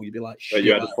awful. You'd be like, shit.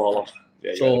 You had to fall off.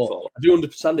 Yeah, so I do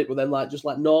understand it, but then like just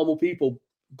like normal people,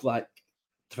 like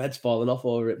threads falling off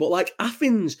over it. But like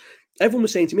Athens, everyone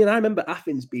was saying to me, and I remember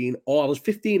Athens being, I was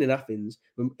 15 in Athens,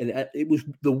 and it was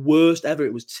the worst ever.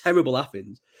 It was terrible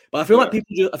Athens. But I feel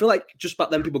like just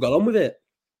back then people got on with it.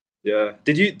 Yeah.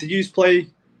 Did you play?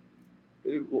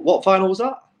 What final was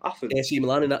that? Athens. AC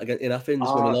Milan in Athens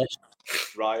when we lost.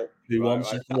 Right. Who won?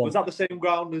 Right. Was that the same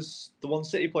ground as the one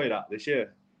City played at this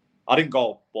year? I didn't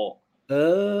go, but.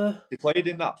 They played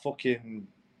in that fucking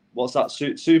what's that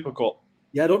Super Cup?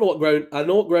 Yeah, I don't know what ground. I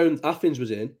know what ground Athens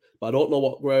was in, but I don't know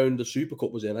what ground the Super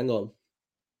Cup was in. Hang on.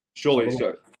 Surely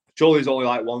there's only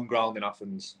like one ground in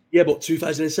Athens. Yeah, but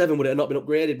 2007 would it have not been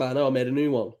upgraded by now? I made a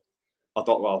new one. I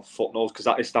thought, well, fuck knows, because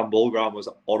that Istanbul ground was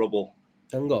horrible.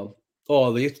 Hang on.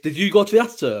 Oh, did you go to the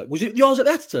Ataturk? Was it yours at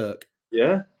the Ataturk?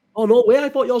 Yeah. Oh no way! I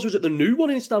thought yours was at the new one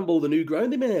in Istanbul, the new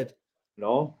ground they made.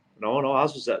 No.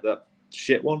 Ours was at that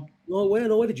shit one. No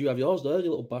way did you have yours there, you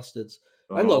little bastards?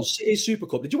 Oh. Hang on, City Super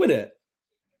Cup. Did you win it?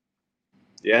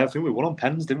 Yeah, I think we won on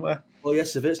pens, didn't we? Oh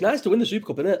yes, it's nice to win the Super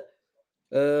Cup, isn't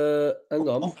it? Hang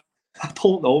on. I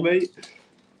don't know, mate.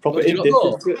 Proper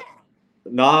indifferent.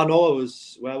 No, it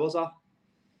was. Where was I?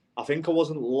 I think I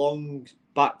wasn't long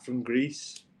back from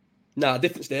Greece. Nah,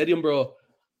 different stadium, bro.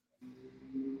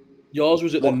 Yours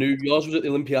was at the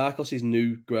Olympiakos'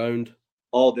 new ground.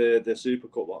 Oh, the Super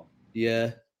Cup one.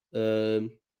 Yeah. You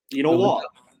know what?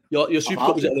 Your Super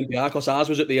Cup was at Olympiakos. Ours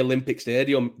was at the Olympic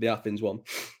Stadium, the Athens one.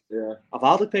 Yeah, I've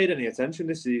hardly paid any attention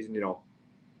this season.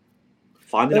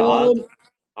 Finding it hard.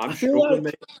 I'm struggling,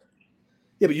 mate.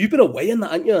 Yeah, but you've been away in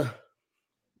that, haven't you?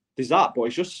 There's that, but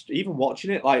it's just even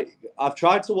watching it. Like, I've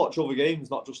tried to watch other games,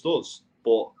 not just us.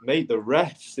 But mate, the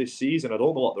refs this season, I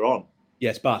don't know what they're on.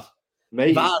 Yeah, it's bad.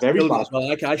 Mate, it's very bad. Well.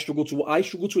 Like, I struggle to. I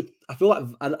feel like,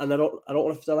 and I don't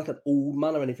want to sound like an old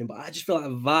man or anything, but I just feel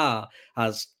like VAR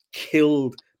has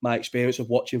killed my experience of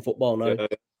watching football now.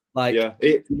 You'll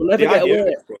never get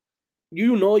away.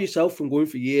 You know yourself from going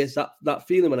for years that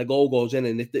feeling when a goal goes in,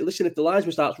 and if the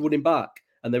linesman starts running back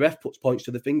and the ref points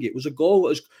to the finger, it was a goal. It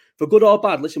was, for good or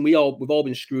bad. Listen, we've all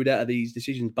been screwed out of these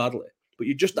decisions badly. But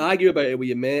you just argue about it with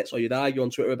your mates, or you'd argue on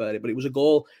Twitter about it. But it was a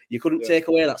goal. You couldn't take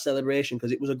away that celebration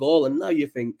because it was a goal. And now you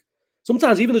think,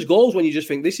 sometimes even there's goals when you just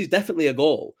think this is definitely a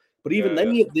goal. But even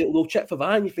then, they'll check for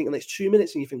VAR and you think, and it's 2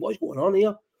 minutes, and you think, what is going on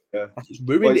here? Yeah. Like, it's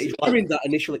ruined that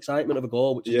initial excitement of a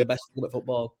goal, which is the best thing about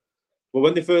football. Well,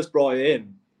 when they first brought it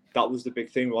in, that was the big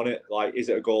thing, wasn't it? Like, is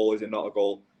it a goal? Is it not a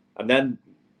goal? And then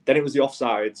it was the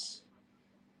offsides.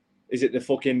 Is it the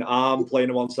fucking arm playing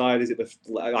on one side? Is it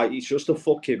it's just a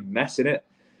fucking mess, innit?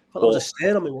 I thought that was a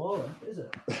stain on my wall, is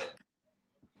it?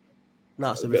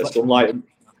 No, it's a bit of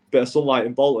sunlight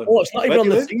in Bolton. Oh, it's not even on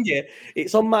the thing yet.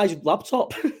 It's on my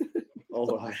laptop.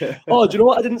 Oh, right. Oh, do you know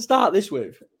what I didn't start this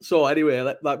with? So anyway,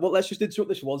 let's just interrupt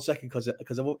this for 1 second because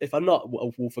if I'm not,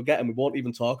 we'll forget and we won't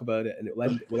even talk about it, and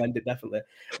we'll end it definitely.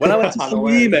 When I went to send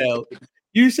your email,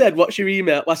 you said, "What's your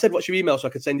email?" Well, I said, "What's your email?" So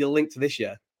I could send you a link to this.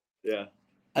 Yeah.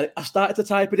 And I started to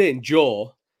type it in,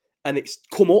 Joe, and it's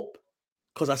come up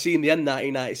because I seen the end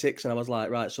 1996, and I was like,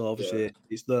 right, so obviously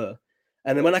it's there.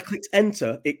 And then when I clicked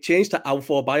enter, it changed to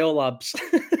Alpha Biolabs.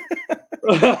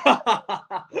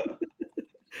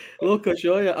 Look, I'll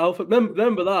show you. Alpha.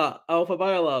 Remember that? Alpha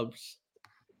Biolabs.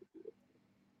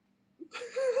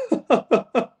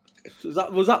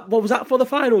 What was that for the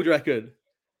final, do you reckon?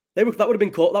 That would have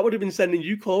been that would have been sending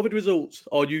you COVID results,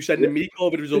 or you sending me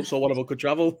COVID results, so one of us could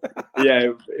travel.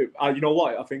 You know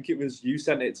what? I think it was you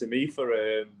sent it to me for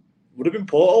would have been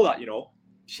Portal that,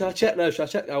 Shall I check now? Shall I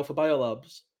check Alpha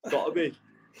Biolabs? Gotta be.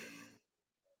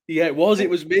 Yeah, it was. It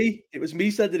was me. It was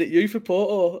me sending it you for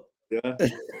Porto. Yeah.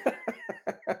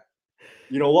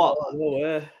 You know what?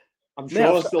 Oh, I'm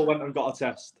sure I still went and got a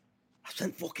test. I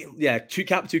sent fucking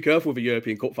too careful with a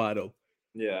European Cup final.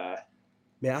 Yeah.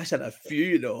 Man, I sent a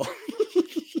few, I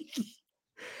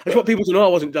just want people to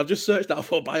know I've just searched out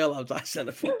for Biolabs. I sent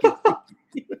a fucking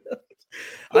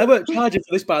I weren't charging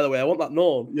for this, by the way. I want that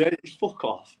known. Yeah, fuck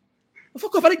off.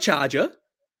 Fuck off, I didn't charge you.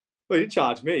 Well, you didn't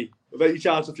charge me. I bet you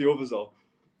charged a few others, though.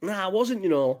 Nah, I wasn't,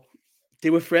 They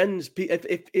were friends.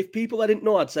 If people I didn't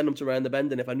know, I'd send them to Round the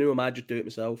Bend, and if I knew them, I'd just do it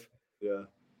myself. Yeah.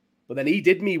 But then he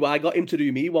did me. I got him to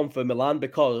do me one for Milan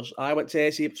because I went to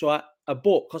AC. So I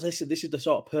booked, because I said this is the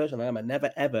sort of person I am. I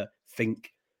never ever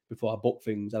think before I book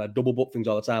things, and I double book things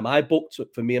all the time. I booked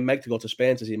for me and Meg to go to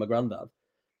Spain to see my granddad,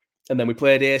 and then we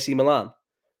played AC Milan,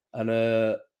 and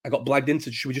I got blagged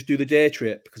into, should we just do the day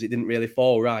trip, because it didn't really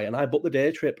fall right, and I booked the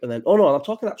day trip, and then I'm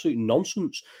talking absolute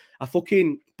nonsense. I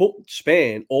fucking booked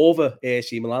Spain over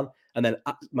AC Milan, and then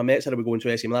my mate said we're going to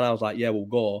AC Milan. I was like, yeah, we'll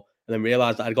go. And then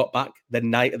realised that I got back the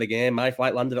night of the game. My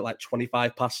flight landed at like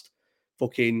 25 past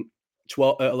fucking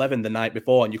 11 the night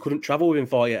before, and you couldn't travel within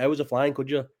 48 hours of flying, could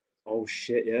you? Oh,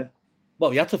 shit, yeah.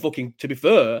 Well, you had to be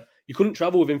fair, you couldn't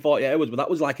travel within 48 hours, but that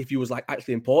was like if you was like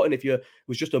actually important. If you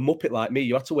was just a muppet like me,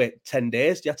 you had to wait 10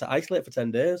 days. You had to isolate for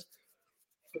 10 days.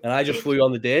 And I just flew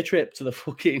on the day trip to the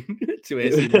fucking, to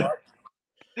AC Milan.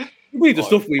 Read the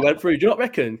stuff we went through. Do you not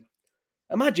reckon?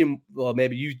 Imagine, well,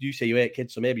 maybe you say you 8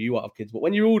 kids, so maybe you won't have kids. But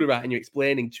when you're older, right, and you're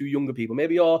explaining to younger people,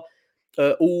 maybe you're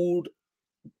old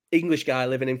English guy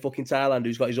living in fucking Thailand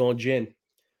who's got his own gin.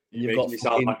 You make me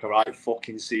sound like a right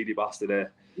fucking seedy bastard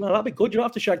here. No, that'd be good. You don't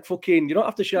have to shag fucking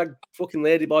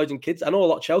ladyboys and kids. I know a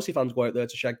lot of Chelsea fans go out there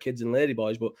to shag kids and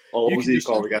ladyboys, but what was he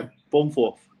called again?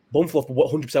 Bumfluff. Bumfluff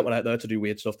 100% went out there to do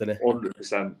weird stuff, didn't he?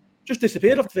 100%. Just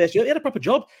disappeared off the face. He had a proper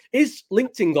job. His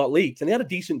LinkedIn got leaked, and he had a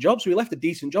decent job, so he left a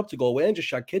decent job to go away and just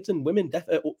shag kids and women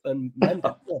and men.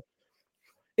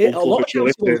 A lot of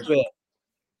Chelsea went to it.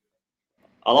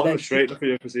 I'll have him straight for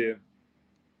you for seeing.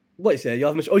 What you say? You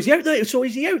have him? Oh, is he out there? So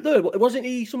is he out there? Wasn't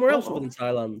he somewhere else other than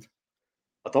Thailand?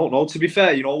 I don't know. To be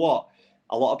fair, you know what?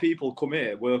 A lot of people come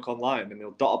here, work online, and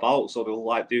they'll dot about. So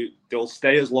they'll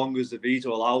stay as long as the visa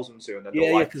allows them to, and then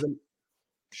because I'm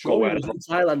sure he was in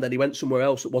Thailand, and he went somewhere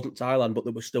else that wasn't Thailand, but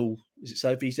there was still. Is it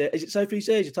Southeast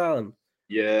Asia? Thailand?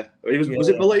 Yeah, was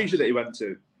it Malaysia that he went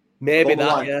to? Maybe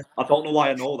that, yeah. I don't know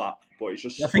why I know that, but it's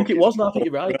just. I think it was. No, I think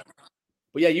you're right.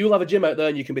 But yeah, you'll have a gym out there,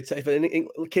 and you can be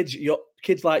if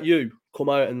kids like you come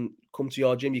out and come to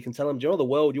your gym, you can tell them, do you know the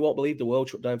world? You won't believe the world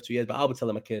shut down for 2 years. But I'll be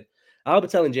telling my kid, I'll be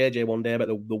telling JJ one day about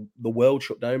the world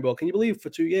shut down, bro. Can you believe for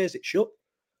 2 years it shut?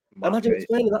 Imagine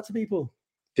explaining that to people.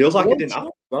 Feels like it didn't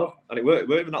happen well, and it weren't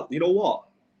even that. You know what?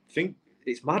 I think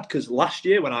it's mad because last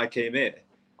year when I came here,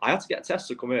 I had to get a test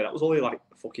to come here. That was only like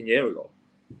a fucking year ago.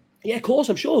 Yeah, of course.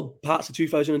 I'm sure parts of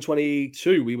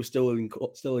 2022 we were still in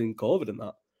COVID and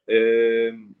that.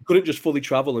 Couldn't just fully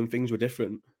travel and things were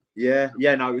different. Yeah.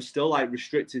 No, it was still like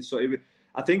restricted. So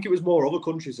I think it was more other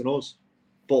countries than us.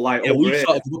 But like, yeah, we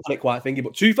started looking at it quite thingy.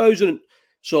 But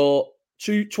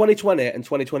 2020 and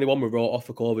 2021 were brought off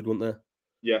for COVID, weren't they?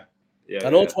 Yeah. I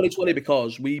know 2020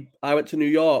 because I went to New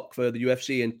York for the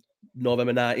UFC in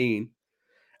November 19,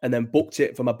 and then booked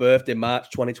it for my birthday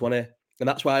March 2020. And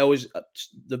that's why I always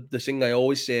the thing I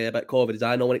always say about COVID is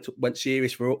I know when it went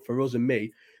serious for us and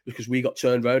me because we got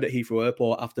turned around at Heathrow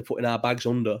Airport after putting our bags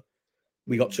under.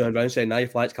 We got turned around saying, now your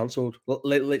flight's cancelled.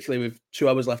 Literally with 2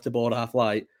 hours left to board our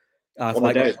flight. Our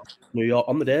flight got to New York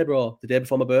on the day, bro. The day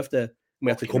before my birthday. And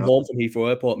we had to come home from Heathrow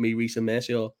Airport, me, Reece and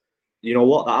Maceo. You know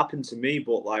what? That happened to me,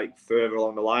 but like further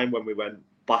along the line when we went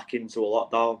back into a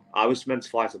lockdown, I was meant to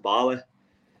fly to Bali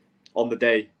on the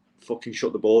day. Fucking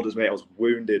shut the borders, mate. I was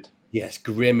wounded. Yes,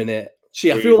 grim, innit?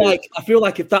 See, I feel like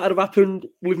if that had have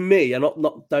with me, I'm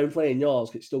not downplaying yours,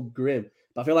 it's still grim.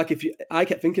 But I feel like I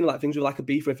kept thinking like things with like a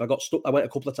beef. If I got stuck, I went a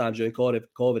couple of times during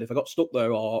COVID. If I got stuck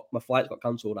there or my flights got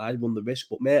cancelled, I'd run the risk.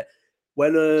 But mate,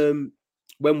 when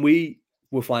we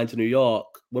were flying to New York,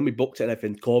 when we booked it and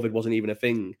everything, COVID wasn't even a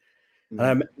thing.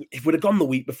 And if we'd have gone the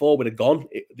week before, we'd have gone.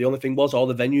 The only thing was all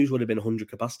the venues would have been 100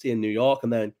 capacity in New York,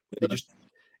 and then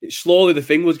slowly the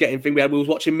thing was getting thing. We was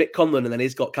watching Mick Conlan, and then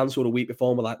he's got cancelled a week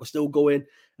before. And we're like, we're still going,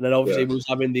 and then obviously we was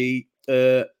having the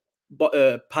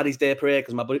Paddy's Day parade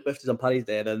because my birthday's on Paddy's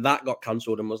Day, and then that got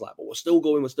cancelled, and was like, but we're still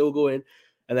going,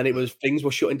 and then it was things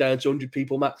were shutting down to 100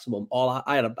 people maximum.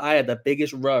 I had the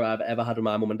biggest row I've ever had with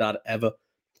my mum and dad ever.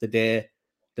 The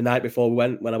night before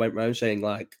when I went round saying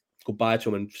like goodbye to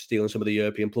them and stealing some of the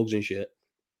European plugs and shit,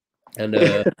 and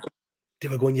they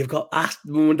were going, you've got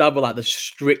asthma. Mum and dad were like the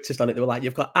strictest on it. They were like,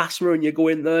 you've got asthma and you're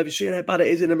going there. Have you seen how bad it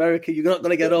is in America? You're not going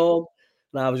to get home.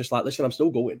 And I was just like, listen, I'm still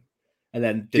going. And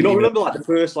then do you not remember like the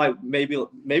first maybe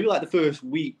like the first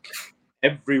week,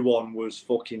 everyone was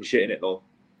fucking shitting it though.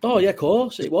 Oh yeah, of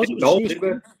course it was.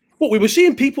 But we were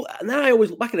seeing people. Now I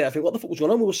always look back at it. I think, what the fuck was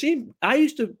going on? We were seeing. I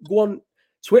used to go on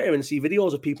Twitter and see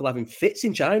videos of people having fits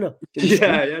in China.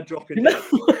 Dropping.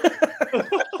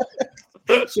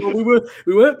 So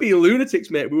we weren't being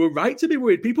lunatics, mate. We were right to be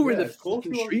worried. People were in the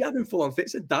fucking street having full on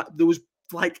fits, and that there was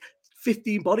like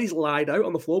 15 bodies lied out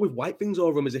on the floor with white things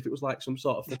over them as if it was like some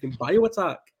sort of fucking bio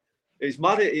attack. It's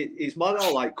mad. It's mad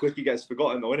how like quick it gets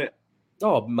forgotten, though, isn't it?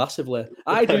 Oh, massively.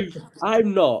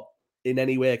 I'm not in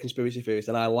any way a conspiracy theorist,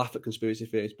 and I laugh at conspiracy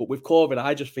theories. But with COVID,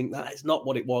 I just think that it's not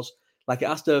what it was. Like, it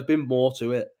has to have been more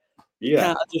to it. Yeah. It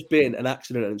can't have just been an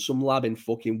accident in some lab in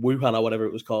fucking Wuhan or whatever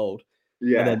it was called.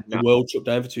 Yeah. And then the world shut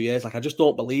down for 2 years. Like, I just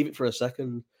don't believe it for a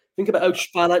second. Think about how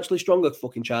financially stronger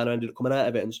fucking China ended up coming out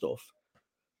of it and stuff.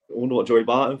 I wonder what Joey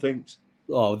Barton thinks.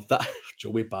 Oh, that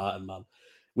Joey Barton, man.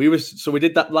 We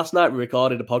did that last night. We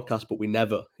recorded a podcast, but we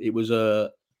never. It was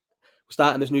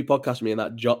starting this new podcast. Me and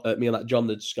that John,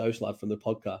 the Scouse lad from the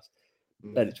podcast.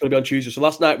 And it's going to be on Tuesday. So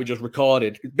last night we just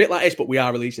recorded a bit like this, but we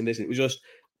are releasing this. And it was just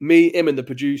me, him, and the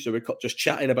producer just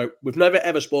chatting about. We've never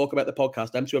ever spoke about the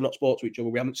podcast. Them two have not spoke to each other.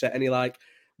 We haven't said any like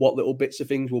what little bits of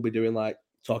things we'll be doing, like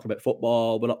talking about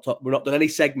football. We're not done any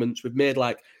segments. We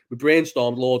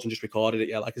brainstormed loads and just recorded it.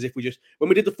 Yeah, like as if when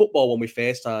we did the football one, we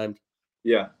FaceTimed.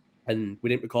 Yeah, and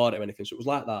we didn't record it or anything. So it was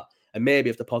like that. And maybe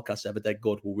if the podcast's ever dead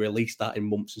good, we'll release that in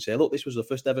months and say, look, this was the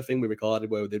first ever thing we recorded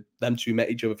where them two met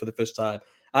each other for the first time.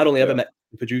 I'd only ever met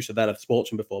the producer then. I've spoken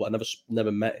to him before, but I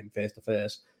never met him face to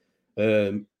face.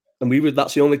 And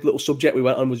that's the only little subject we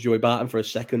went on was Joey Barton for a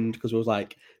second because it was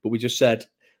like, but we said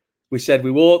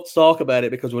we won't talk about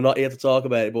it because we're not here to talk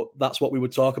about it, but that's what we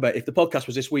would talk about if the podcast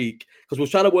was this week because we're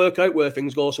trying to work out where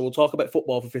things go. So we'll talk about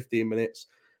football for 15 minutes.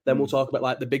 Then we'll talk about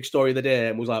like the big story of the day,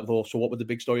 and we was like, "Oh, so what would the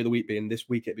big story of the week be?" And this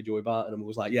week it'd be Joey Barton, and we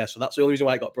was like, "Yeah." So that's the only reason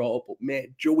why it got brought up. But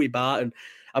mate, Joey Barton,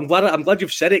 I'm glad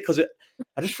you've said it because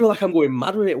I just feel like I'm going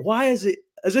mad with it. Why is it?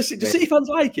 Do City fans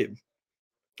like him?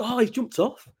 Oh, he's jumped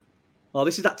off. Oh,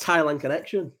 this is that Thailand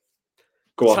connection.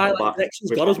 Thailand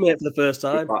connection's got us, mate, for the first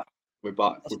time. We're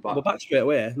back. We're back straight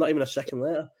away. Not even a second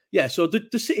later. Yeah. So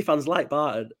do City fans like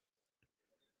Barton?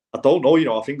 I don't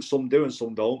know. I think some do and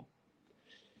some don't.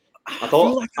 I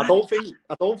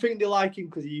don't think they like him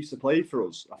because he used to play for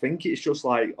us. I think it's just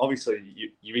like,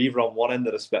 obviously you're either on one end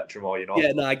of the spectrum or you're not.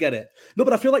 Yeah, no, I get it. No,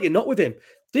 but I feel like you're not with him.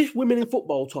 This women in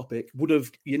football topic would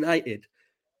have united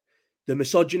the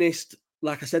misogynist.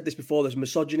 Like I said this before, there's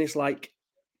misogynist, like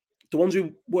the ones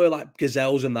who were like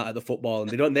gazelles and that at the football,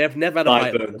 and they've never had a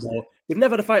fight at the football. They've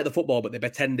never had a fight at the football, but they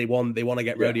pretend they won. They want to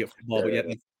get rowdy at football, but yet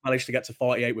they managed to get to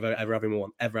 48 without ever having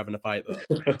a fight.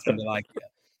 Though. Pretend they like it.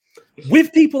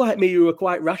 With people like me who are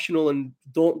quite rational and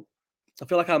don't, I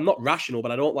feel like I'm not rational,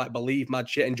 but I don't like believe mad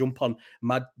shit and jump on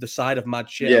the side of mad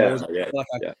shit.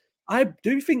 I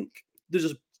do think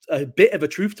there's a bit of a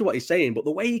truth to what he's saying, but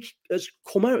the way he has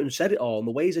come out and said it all and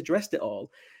the way he's addressed it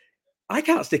all, I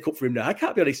can't stick up for him now. I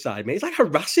can't be on his side, mate. He's like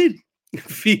harassing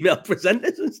female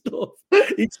presenters and stuff.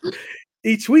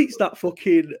 He tweets that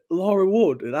fucking Laura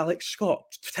Wood and Alex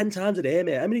Scott 10 times a day,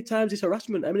 mate. How many times is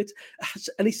harassment? And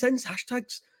he sends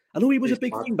hashtags. I know he was a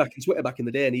big thing back in Twitter back in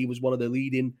the day, and he was one of the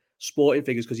leading sporting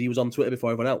figures because he was on Twitter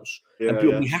before everyone else. And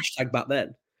people hashtag back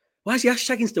then. Why is he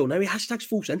hashtagging still now? He hashtags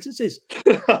full sentences.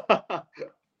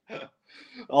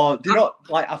 Oh, do you not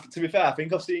like? To be fair, I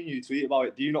think I've seen you tweet about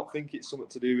it. Do you not think it's something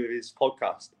to do with his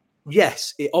podcast?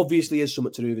 Yes, it obviously is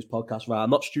something to do with his podcast. Right, I'm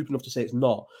not stupid enough to say it's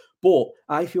not, but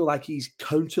I feel like he's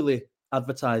counterly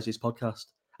advertised his podcast.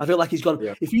 I feel like he's gone.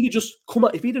 Yeah. If he'd have just come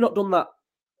out, if he'd have not done that,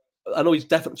 I know he's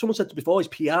definitely. Someone said before his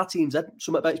PR team said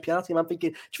something about his PR team. I'm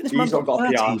thinking, do you think this man's not got a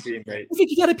PR team, mate? I think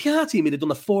he had a PR team. He'd have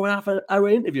done a 4.5-hour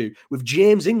interview with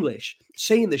James English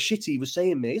saying the shit he was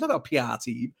saying, mate. He's not got a PR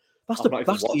team. That's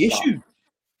the issue.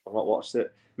 I've not watched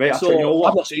it, mate. So, you know what?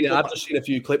 I've not seen it. I've just seen a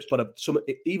few clips, but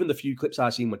even the few clips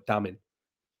I've seen were damning.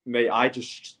 Mate, I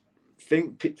just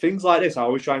think things like this. I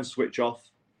always try and switch off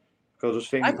because I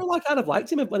just think I feel like I'd have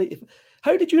liked him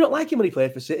how did you not like him when he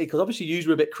played for City? Because obviously you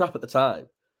were a bit crap at the time.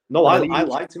 No, I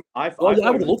liked him. I would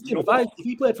have loved him. If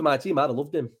he played for my team, I'd have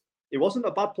loved him. He wasn't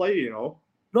a bad player, you know.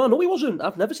 No, he wasn't.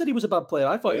 I've never said he was a bad player.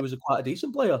 I thought he was quite a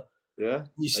decent player. Yeah,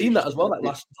 you've seen that as well. Like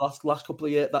last couple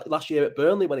of years, that last year at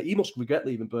Burnley, when he must regret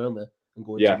leaving Burnley and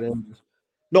going to Rangers.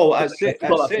 No, at City,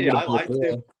 I liked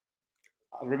him.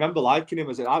 I remember liking him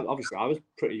obviously I was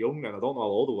pretty young then. I don't know how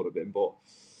old I would have been, but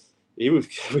he was.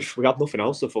 We had nothing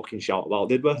else to fucking shout about,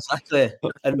 did we? Exactly.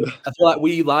 And I feel like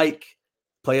we like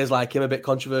players like him, a bit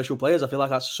controversial players. I feel like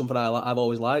that's something I've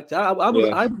always liked. I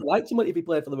would have liked him if he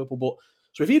played for Liverpool, but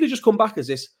so if he'd have just come back as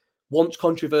this once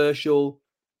controversial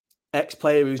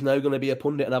ex-player who's now going to be a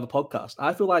pundit and have a podcast,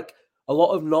 I feel like a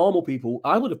lot of normal people,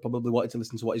 I would have probably wanted to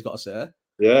listen to what he's got to say.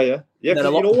 Yeah. You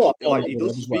know what? Like he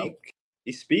does speak. Well.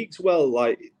 He speaks well.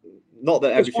 Like not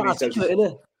that everything he says.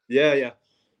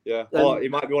 Yeah. Or he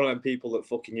might be one of them people that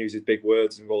fucking uses big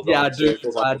words and goes. Yeah, I do.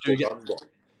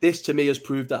 This to me has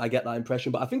proved that I get that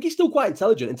impression, but I think he's still quite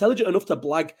intelligent enough to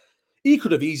blag. He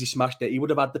could have easily smashed it. He would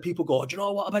have had the people go, do you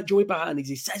know what about Joey Barton?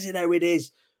 He says it how it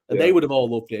is, and they would have all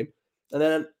loved him. And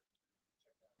then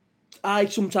I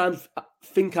sometimes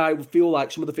I feel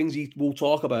like some of the things he will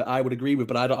talk about, I would agree with,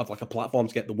 but I don't have like a platform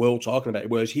to get the world talking about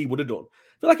it, whereas he would have done.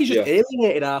 I feel like he's just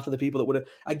alienated half of the people that would have.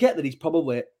 I get that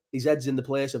his head's in the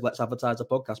place of let's advertise a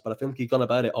podcast, but I think he's gone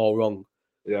about it all wrong.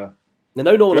 Yeah. And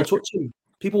now no one will touch him.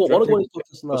 People won't want to go on his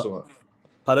podcast and that.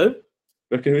 Pardon?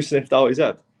 Reckon who sniffed out his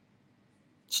head?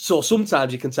 So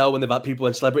sometimes you can tell when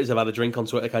when celebrities have had a drink on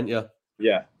Twitter, can't you?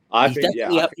 Yeah.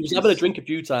 He was having a drink a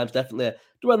few times, definitely.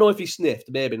 Do I know if he sniffed?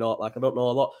 Maybe not. Like, I don't know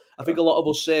a lot. I think a lot of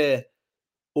us say,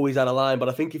 oh, he's had a line. But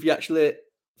I think if you actually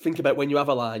think about when you have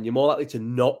a line, you're more likely to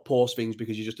not post things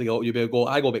because you just go,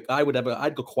 I'd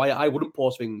go quiet. I wouldn't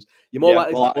post things. You're more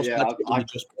likely to post things when you're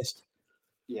just pissed.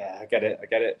 Yeah, I get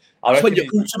it. That's when your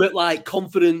ultimate like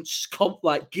confidence,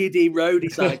 like giddy, rowdy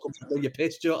side comes when you're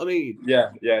pissed. Do you know what I mean? Yeah.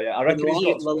 I reckon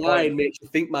the line makes you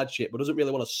think mad shit, but doesn't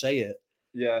really want to say it.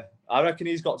 Yeah, I reckon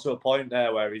he's got to a point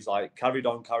there where he's like carried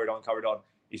on.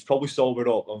 He's probably sobered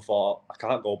up and thought, I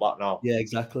can't go back now. Yeah,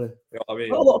 exactly. You know what I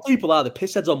mean? A lot of people are the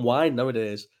pissheads on wine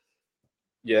nowadays.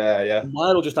 Yeah.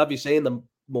 Wine will just have you saying the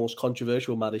most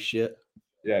controversial, maddest shit.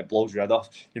 Yeah, it blows your head off.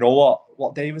 You know what?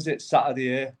 What day was it? Saturday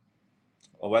here.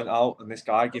 I went out and this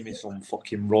guy gave me some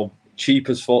fucking rum. Cheap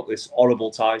as fuck, this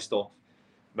horrible Thai stuff.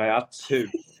 Mate, I had 2.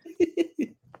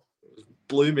 It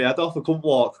blew me head off. I couldn't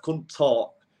walk, I couldn't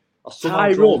talk. I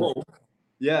somehow drove home.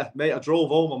 Yeah, mate, I drove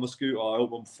home on my scooter. I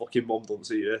hope my fucking mum doesn't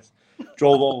see this.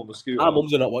 Drove home on my scooter. Our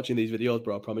mums are not watching these videos,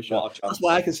 bro, I promise you. That's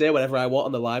why I can say whatever I want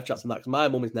on the live chats and that, because my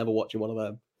mum is never watching one of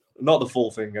them. Not the full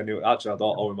thing, anyway. Actually, I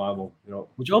don't owe my mum, you know.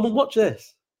 Would your mum watch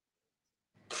this?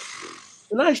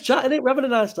 A nice chat, innit? We're having a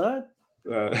nice time.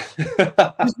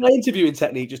 It's my interviewing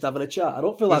technique, just having a chat. I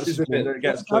don't feel like this is a bit that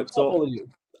gets clipped up. We've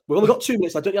only got 2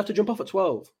 minutes. I don't you have to jump off at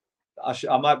 12?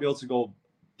 I might be able to go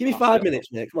Give me 5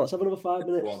 minutes, mate. Come on, let's have another 5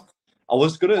 minutes. I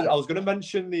was gonna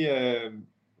mention the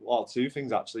two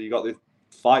things actually. You got the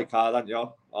fight card, haven't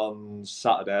you, on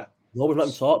Saturday? No, we've not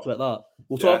even talked about that.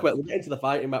 We'll get into the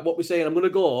fighting match. What we're saying, I'm gonna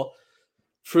go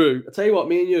through. I tell you what,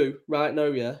 me and you right now,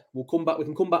 yeah, we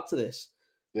can come back to this.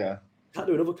 Yeah. Can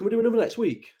we do another next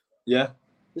week? Yeah.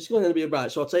 This is going to be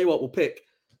right. So I'll tell you what,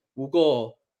 we'll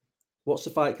go. What's the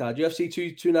fight card? UFC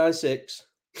 296.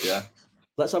 Yeah.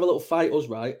 Let's have a little fight us,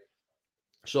 right?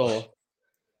 So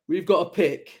we've got to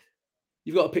pick.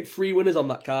 You've got to pick 3 winners on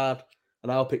that card,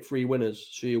 and I'll pick 3 winners.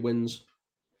 So you wins.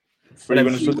 3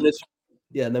 winners.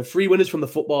 Yeah, and then 3 winners from the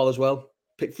football as well.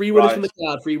 Pick 3 winners from the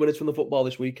card, 3 winners from the football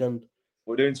this weekend.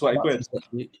 We're doing 20 quid.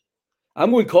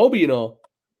 I'm going Colby, you know.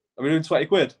 Are we doing 20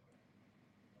 quid?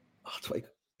 Oh, 20.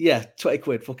 Yeah, 20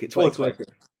 quid. Fuck it, 20 quid.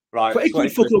 Right. 20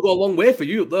 quid fucking will go a long way for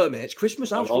you up there, mate. It's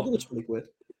Christmas. I'll struggle with 20 quid.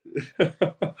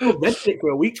 I'll rent it for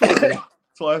a week, 20 quid.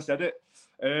 That's why I said it.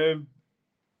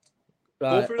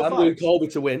 Right, I'm going Colby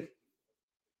to win.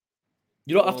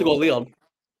 You don't have to go Leon.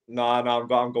 No,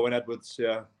 I'm going Edwards,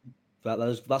 yeah.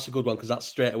 That's a good one because that's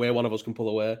straight away one of us can pull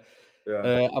away.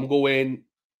 Yeah. I'm going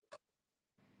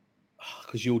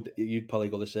because you'd probably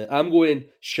go the same. I'm going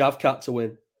Shavkat to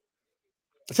win.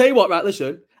 I tell you what, right?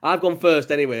 Listen, I've gone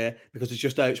first anyway because it's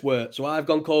just how it's worked. So I've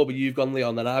gone Colby, you've gone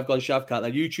Leon, then I've gone Shavkat. Now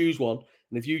you choose one,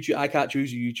 and if you choose, I can't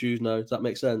choose you choose now. Does that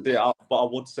make sense? Yeah, but I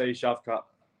would say Shavkat.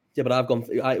 Yeah, but I've gone.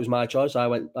 It was my choice.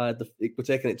 We're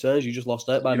taking it turns. You just lost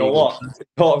out by. You know what?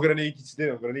 What I'm gonna need you to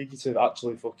do? I'm gonna need you to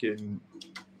actually fucking.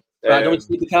 Right, don't we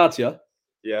see the cards here?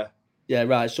 Yeah. Yeah,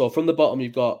 right. So from the bottom,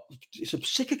 you've got it's a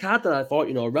sicker card than I thought.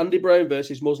 You know, Randy Brown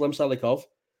versus Muslim Salikov,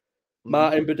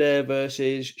 Martin Buday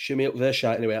versus Shamil. They're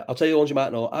shite anyway. I'll tell you the ones you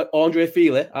might know. Andre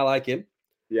Fili, I like him.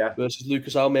 Yeah. Versus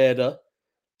Lucas Almeida,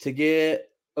 Tagir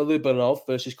Alubanov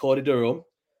versus Cody Durham.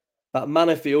 That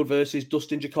Manifield versus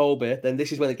Dustin Jacoby. Then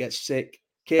this is when it gets sick.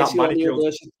 Casey O'Neill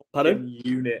versus. Pardon?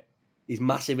 Unit. He's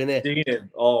massive in it. Seen him.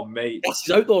 Oh, mate. Gas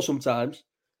is out though sometimes.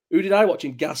 Who did I watch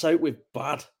him gas out with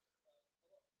bad?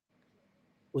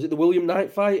 Was it the William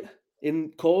Knight fight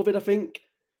in COVID, I think?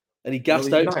 And he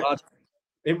gassed out bad.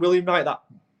 In William Knight, that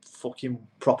fucking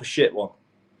proper shit one.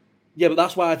 Yeah, but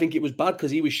that's why I think it was bad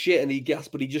because he was shit and he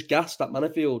gassed, but he just gassed at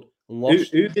Manifield and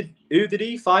lost. Who did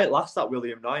he fight last at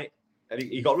William Knight? And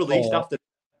he got released after.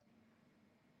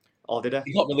 Oh, did he?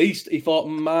 He got released. He fought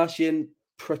Martian,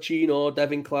 Prachino,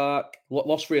 Devin Clark.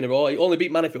 Lost 3 in a row. He only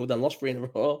beat Manifield, then lost 3 in a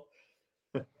row.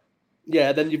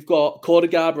 Yeah, then you've got Cody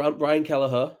Garbrandt, Brian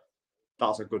Kelleher.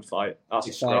 That's a good fight. That's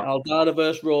a scrap. Aldana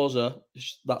versus Rosa.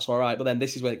 That's all right. But then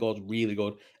this is when it goes really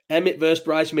good. Emmett versus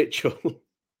Bryce Mitchell.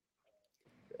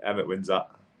 Emmett wins that.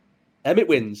 Emmett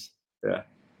wins? Yeah.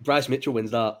 Bryce Mitchell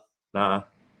wins that. Nah.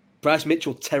 Bryce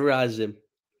Mitchell terrorizes him.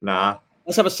 Nah.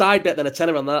 Let's have a side bet then, a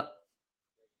tenner on that.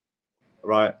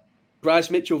 Right. Bryce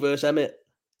Mitchell versus Emmett.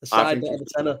 A side bet of a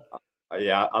tenner.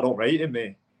 Yeah, I don't rate him,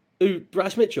 mate. Who?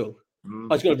 Bryce Mitchell? Oh,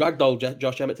 he's going to ragdoll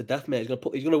Josh Emmett to death, mate.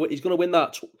 He's going to win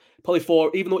that probably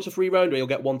 4. Even though it's a 3-rounder, he'll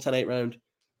get 1 10-8 round.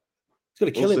 He's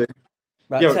going to kill him.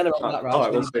 Right, yeah, tenner on that round.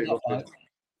 Right, we'll see.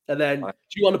 And then, do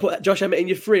you want to put Josh Emmett in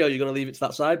your 3, or are you going to leave it to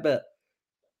that side bet?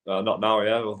 Not now.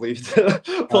 Yeah, we'll leave it.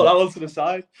 Put that one to the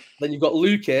side. Then you've got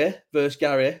Luke versus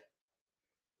Gary,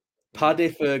 Paddy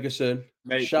Ferguson.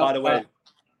 Mate, by the way,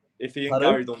 if he and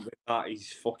Gary don't win that,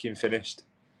 he's fucking finished.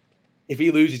 If he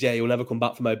loses, yeah, he'll never come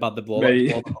back from how bad the blow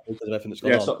because of everything that's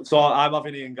going on. So I'm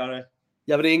having Ian Gary.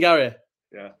 You having Ian Gary?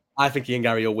 Yeah. I think Ian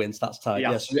Gary will win. So that's tight.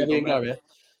 Yes, you have Ian Gary.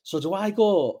 So do I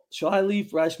go? Shall I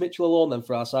leave Bryce Mitchell alone then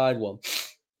for our side one?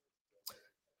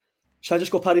 Shall I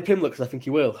just go Paddy Pimblett because I think he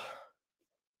will?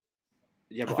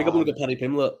 Yeah, I think I'm going to go Paddy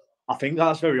Pimblett. I think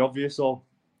that's very obvious, though.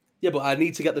 Yeah, but I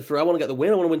need to get I want to get the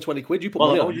win. I want to win 20 quid. You put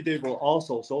money on. You do, but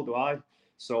also so do I.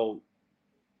 So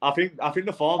I think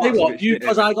the format. Hey, what?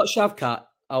 Because I got Shavkat,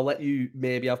 I'll let you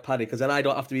maybe have Paddy because then I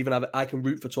don't have to even have it. I can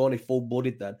root for Tony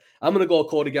full-blooded. Then I'm going to go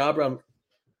Cody Garbrandt.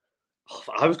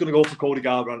 I was going to go for Cody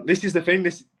Garbrandt. This is the thing.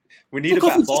 We need a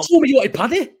better form. You told me you wanted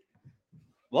Paddy.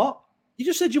 What? You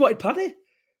just said you wanted Paddy.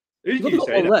 Who did you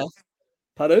say?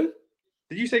 Paddy?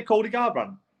 Did you say Cody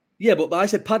Garbrandt? Yeah, but I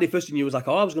said Paddy first, and you was like,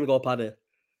 "Oh, I was going to go Paddy."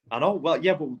 I know. Well,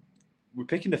 yeah, but we're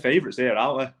picking the favourites here,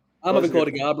 aren't we? I'm having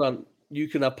Cody Garbrandt. You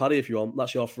can have Paddy if you want.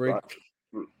 That's your 3. Right.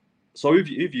 So who've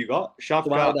you got?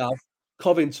 Shavkat, have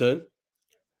Covington,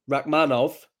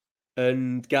 Rachmanov,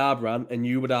 and Garbrandt, and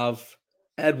you would have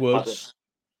Edwards,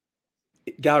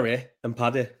 Gary, and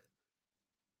Paddy.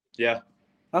 Yeah,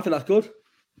 I think that's good.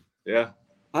 Yeah,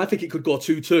 I think it could go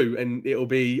 2-2, and it'll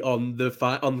be on the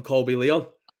fight on Colby Leon.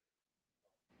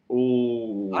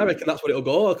 Oh, I reckon that's what it'll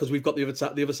go because we've got the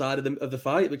other side of the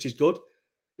fight, which is good.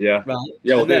 Yeah, right.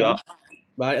 Yeah, we'll do that.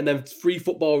 Right, and then 3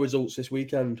 football results this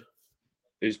weekend.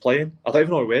 Who's playing? I don't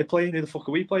even know who we're playing. Who the fuck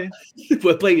are we playing?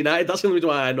 We're playing United. That's the only reason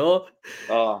why I know.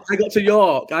 Oh. I got to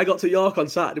York on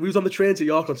Saturday. We was on the train to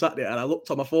York on Saturday, and I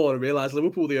looked on my phone and realised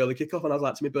Liverpool the early kickoff, and I was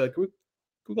like to me, Bird, can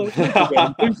we go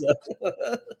to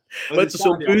went to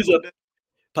some boozer.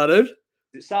 Pardon? Is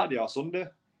it Saturday or Sunday?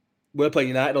 We're playing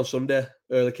United on Sunday,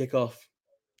 early kickoff.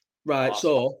 Right,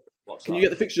 can you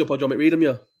get the fixtures up, or do you want me to read them,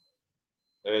 yeah?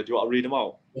 Do you want to read them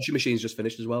out? Washing machine's just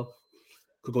finished as well.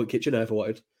 Could go in kitchen if I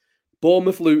wanted.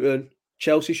 Bournemouth, Luton,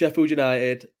 Chelsea, Sheffield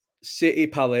United, City,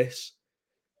 Palace.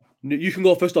 You can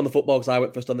go first on the football because I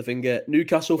went first on the finger.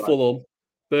 Newcastle, right. Fulham,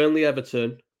 Burnley,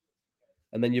 Everton.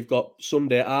 And then you've got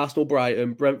Sunday, Arsenal,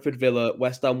 Brighton, Brentford, Villa,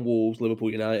 West Ham, Wolves, Liverpool,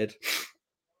 United.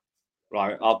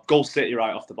 Right, I'll go City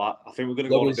right off the bat. I think we're going to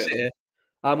go City. Bit.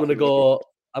 I'm going to go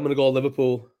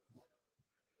Liverpool.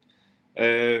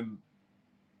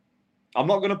 I'm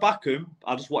not going to back him.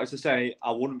 I just wanted to say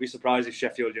I wouldn't be surprised if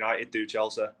Sheffield United do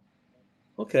Chelsea.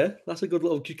 Okay, that's a good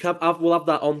little. We'll have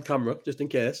that on camera just in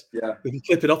case. Yeah, we can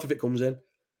clip it off if it comes in.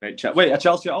 Wait, are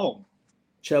Chelsea at home?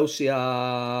 Chelsea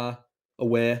are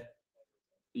away.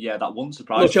 Yeah, that wouldn't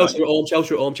surprise. No, Chelsea at home.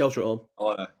 Chelsea at home.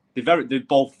 Oh, yeah. They're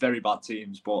both very bad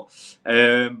teams, but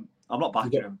I'm not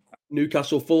backing them.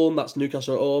 Newcastle, Fulham. That's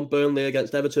Newcastle at home. Burnley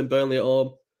against Everton. Burnley at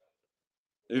home.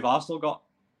 Who've Arsenal got?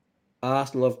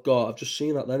 Arsenal have got. I've just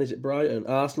seen that. Then is it Brighton?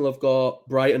 Arsenal have got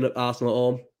Brighton at Arsenal at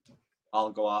home. I'll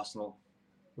go Arsenal.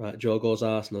 Right, Joe goes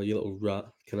Arsenal. You little rat.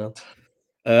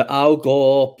 I'll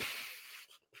go.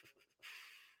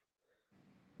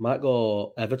 Might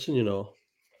go Everton. You know.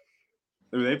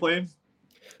 Who are they playing?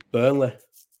 Burnley.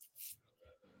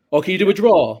 Oh, can you do a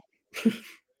draw? Do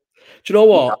you know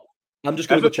what? I'm just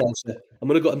going to go Chelsea. I'm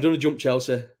going to jump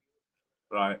Chelsea.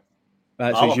 Right.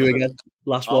 Right, so it's you again.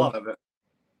 Last one.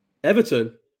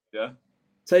 Everton? Yeah.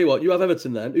 Tell you what, you have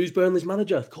Everton then. Who's Burnley's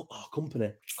manager? Oh,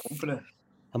 Company.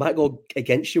 I might go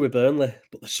against you with Burnley,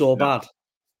 but they're so bad.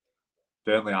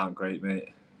 Burnley aren't great, mate.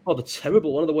 Oh, they're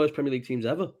terrible. One of the worst Premier League teams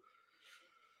ever.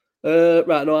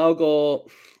 Right, no, I'll go.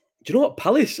 Do you know what?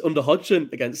 Palace under Hodgson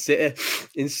against City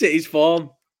in City's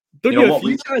form. Done you a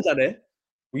few times, Annie.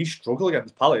 We struggle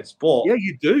against Palace, but yeah,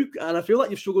 you do, and I feel like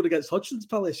you've struggled against Hodgson's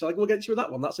Palace. Shall I go against you with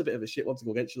that one? That's a bit of a shit one to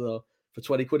go against you though for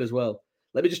 20 quid as well.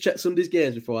 Let me just check Sunday's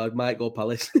games before I might go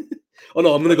Palace. Oh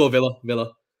no, I'm going to go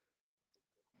Villa.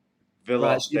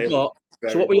 Right,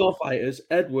 so what were your fighters?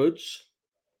 Edwards,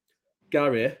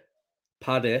 Gary,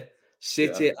 Paddy,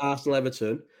 City, Arsenal,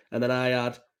 Everton, and then I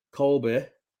had Colby,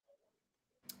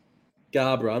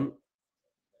 Garbrandt,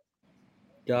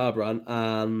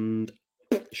 and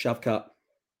Shavkat.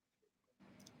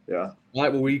 Yeah.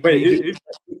 Right, well, wait,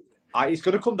 it's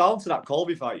going to come down to that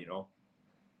Colby fight, you know.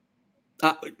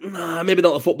 Maybe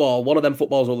not the football. One of them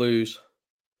footballs will lose.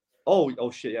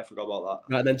 Oh shit! Yeah, I forgot about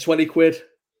that. Right, then 20 quid.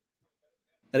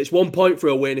 And it's 1 point for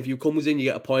a win. If you comes in, you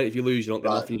get a point. If you lose, you don't get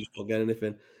nothing. You just don't get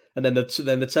anything. And then the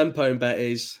 £10 bet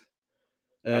is,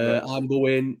 I'm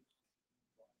going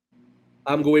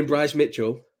Bryce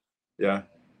Mitchell. Yeah.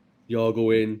 You're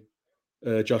going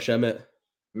Josh Emmett.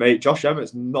 Mate, Josh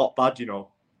Emmett's not bad, you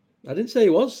know. I didn't say he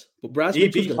was, but Bryce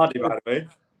Mitchell beat Paddy, by the way.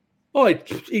 Oh,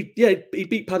 he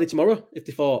beat Paddy tomorrow if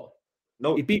they fought.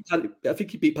 No, he beat Paddy. I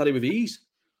think he beat Paddy with ease.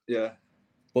 Yeah,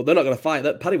 but they're not going to fight.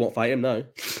 That Paddy won't fight him now.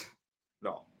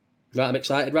 No. Right, I'm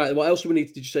excited. Right, what else do we need?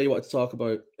 Did you say you wanted to talk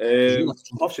about? You're going to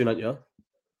jump off soon, aren't you?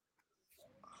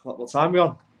 What time are we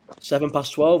on?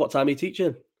 12:07. What time are you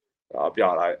teaching? I'll be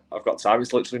all right. I've got time.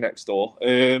 It's literally next door.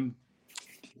 Mate,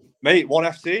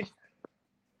 1FC.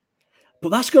 But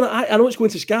that's gonna. I know it's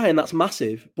going to Sky, and that's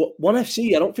massive. But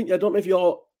 1FC, I don't know if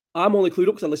you're. I'm only clued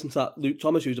up because I listened to that Luke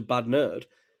Thomas, who's a bad nerd.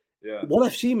 Yeah.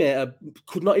 1FC, mate,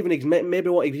 could not even maybe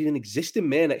won't even exist in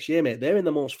May next year, mate. They're in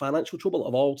the most financial trouble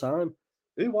of all time.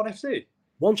 Who 1FC?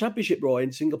 One championship, bro,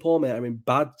 in Singapore, mate. Are in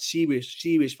bad,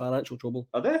 serious financial trouble.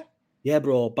 Are they? Yeah,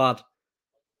 bro, bad.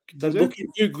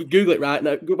 Google it right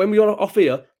now. When we are off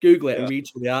here, Google it and read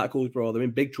some of the articles, bro. They're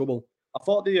in big trouble. I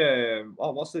thought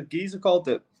what's the geezer called?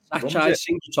 Achai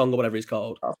Singatong or whatever he's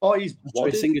called. I thought he's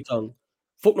Singatong.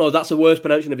 Fuck no, that's the worst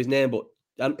pronunciation of his name, but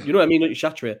you know what I mean, don't you,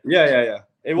 Shattery? Yeah.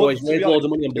 He's made loads of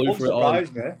money and blew through it all.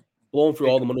 Blown through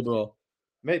all the money, bro.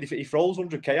 Mate, he throws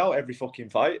 100k out every fucking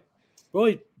fight.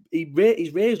 Bro,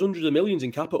 he's raised hundreds of millions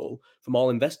in capital from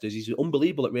all investors. He's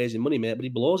unbelievable at raising money, mate, but he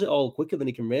blows it all quicker than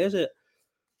he can raise it.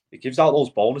 He gives out those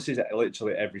bonuses at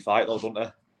literally every fight, though, doesn't he?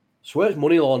 I swear it's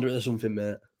money laundering or something,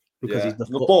 mate. Because he's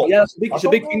it's a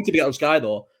big thing to be on Sky,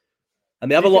 though. And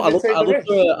they have a lot.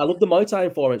 I love the Muay Thai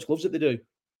and 4-inch gloves that they do.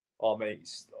 Oh, mate,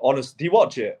 honest. Do you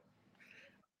watch it?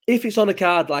 If it's on a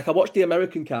card, like I watched the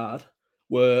American card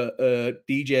where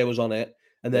DJ was on it,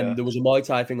 And then there was a Muay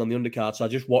Thai thing on the undercard, so I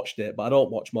just watched it, but I don't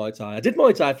watch Muay Thai. I did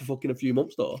Muay Thai for fucking a few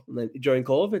months though, and then during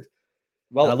COVID.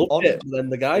 Well, I loved it. But then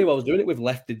the guy who I was doing it with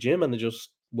left the gym, and they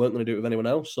just weren't going to do it with anyone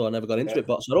else, so I never got into it.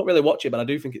 But so I don't really watch it, but I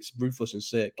do think it's ruthless and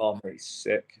sick. Oh, mate, it's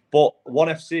sick. But ONE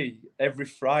FC every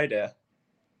Friday,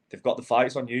 they've got the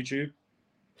fights on YouTube.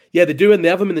 Yeah, they do, and they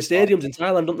have them in the stadiums in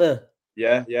Thailand, don't they?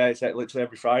 Yeah, it's like literally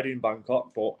every Friday in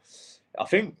Bangkok. But I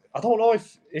don't know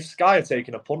if Sky are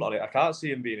taking a punt on it. I can't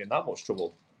see him being in that much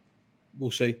trouble.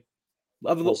 We'll see.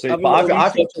 We'll see. But I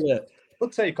think they'll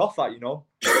take off that, you know.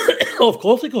 Oh, of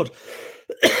course they could.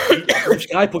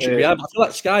 Sky push it behind. I feel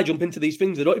like Sky jump into these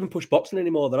things. They don't even push boxing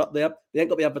anymore. They ain't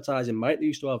got the advertising might they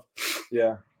used to have.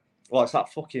 Yeah. Well, it's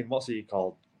that fucking, what's he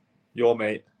called? Your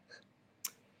mate.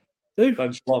 Who?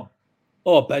 Ben Shalom.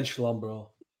 Oh, Ben Shalom, bro.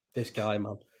 This guy,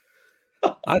 man.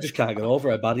 I just can't get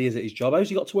over how bad he is at his job. How's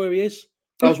he got to where he is?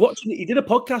 I was watching. He did a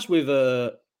podcast with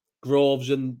Groves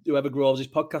and whoever Groves'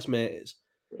 podcast mate is.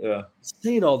 Yeah.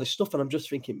 Saying all this stuff, and I'm just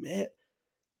thinking, mate,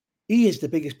 he is the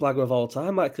biggest blagger of all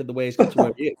time, like the way he's got to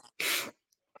where he is.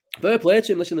 Fair play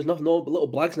to him. Listen, there's no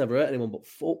little blags never hurt anyone, but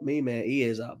fuck me, mate,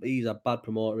 he's a bad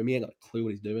promoter. He ain't got a clue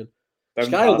what he's doing.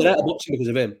 Sky will get out of boxing because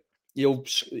of him. They'll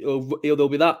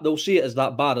be that. They'll see it as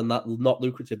that bad and that not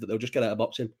lucrative that they'll just get out of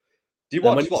boxing. Do you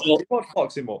watch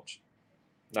boxing much?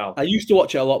 No. I used to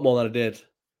watch it a lot more than I did.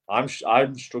 I'm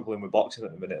struggling with boxing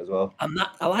at the minute as well. And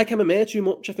I like MMA too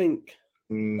much, I think.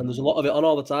 And there's a lot of it on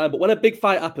all the time. But when a big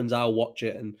fight happens, I'll watch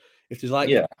it. And if there's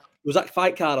there was that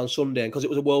fight card on Sunday, and because it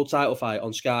was a world title fight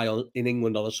on Sky in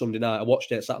England on a Sunday night, I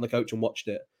watched it, sat on the couch and watched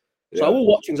it. So I will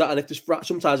watch things like that. And if there's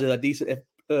sometimes there's a decent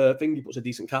thing, he puts a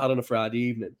decent card on a Friday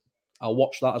evening, I'll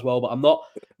watch that as well. But I'm not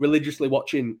religiously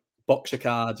watching boxer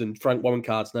cards and Frank Warren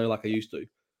cards now like I used to.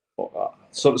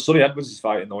 So Sonny Edwards is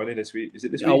fighting though, isn't he, this week? Is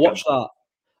it this week? I'll watch that.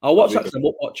 I'll watch that because I'm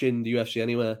up watching the UFC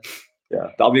anyway.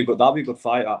 Yeah, that'll be a good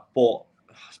fight. But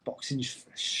boxing's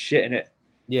shit, innit?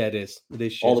 Yeah, it is. It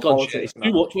is shit. All the politics.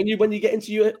 You watch when you get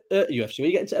into UFC, when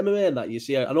you get into MMA and that, you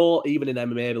see. I know even in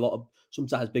MMA,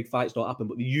 sometimes big fights don't happen,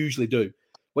 but they usually do.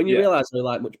 When you realise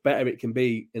how much better it can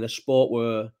be in a sport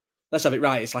where, let's have it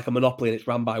right, it's like a monopoly and it's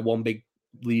run by one big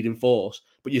leading force,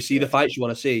 but you see the fights you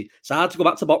want to see. It's hard to go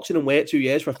back to boxing and wait 2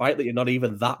 years for a fight that you're not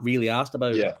even that really asked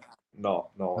about. Yeah,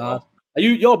 no.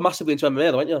 You're massively into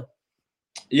MMA though, aren't you?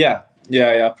 Yeah.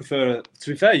 I prefer.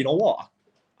 To be fair, you know what?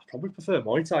 I probably prefer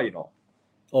Muay Thai. You know.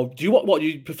 Or do you what do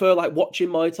you prefer like watching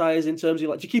Muay Thai in terms of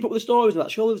like do you keep up with the stories and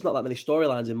that? Surely there's not that many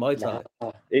storylines in Muay Thai.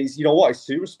 It's you know what? It's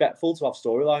too respectful to have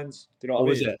storylines. Do you know what I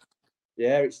mean? Is it?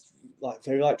 Yeah, it's like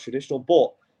very traditional,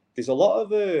 but there's a lot of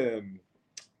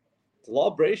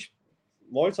British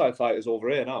Muay Thai fighters over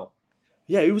here now.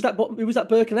 Yeah, who was that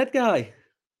Birkenhead guy?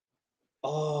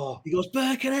 Oh, he goes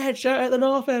Birkenhead, shout out the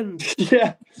North End.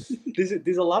 Yeah,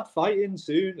 there's a lad fighting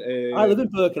soon. I live in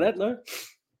Birkenhead now.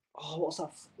 Oh, what's that?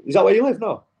 Is that where you live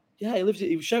now? Yeah,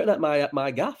 he was shouting at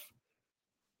my gaff,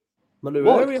 my new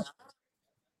area.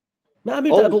 Man, I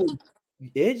moved out about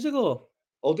ages ago.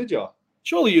 Oh, did you?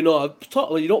 Surely you know.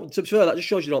 You don't. To be fair, that just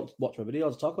shows you don't watch my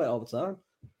videos. I talk about it all the time.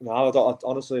 No, I don't.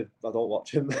 Honestly, I don't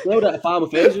watch him. I moved out of Farm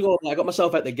ages ago. I got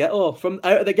myself out the ghetto. From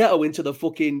out of the ghetto into the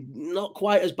fucking not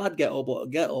quite as bad ghetto, but a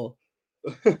ghetto.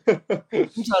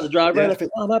 Sometimes I drive around and I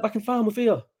think, am I back in Farm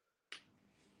here?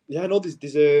 Yeah, I know there's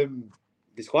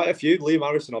quite a few. Liam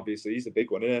Harrison, obviously, he's the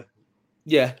big one, isn't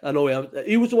he? Yeah, I know him.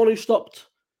 He was the one who stopped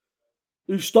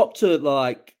to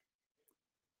like.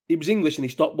 He was English and he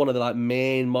stopped one of the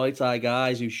main Muay Thai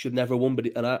guys who should never have won,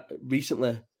 but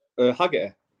recently.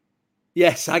 Haggerty.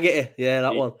 Yes, Haggerty. Yeah,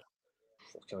 that one.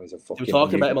 He's a we were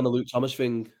talking about him on the Luke Thomas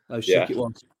thing. How sick it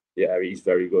was. Yeah, he's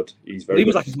very good. He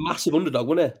was like a massive underdog,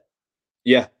 wasn't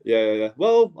he? Yeah.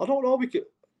 Well, I don't know.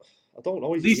 I don't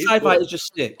know. These Thai fighters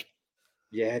just sick.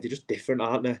 Yeah, they're just different,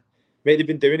 aren't they? Mate, they've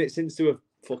been doing it since they were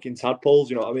fucking tadpoles,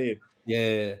 you know what I mean?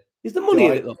 Yeah. Is there money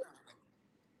in it, though?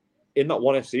 In that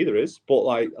ONE FC there is, but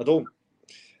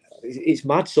it's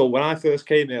mad. So when I first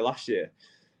came here last year,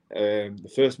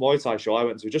 the first Muay Thai show I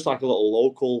went to, just like a little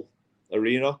local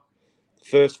arena.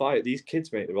 First fight, these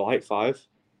kids, mate, they were like 5.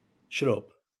 Shut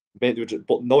up. Mate, they were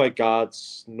but no head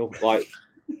guards, no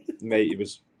mate, it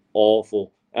was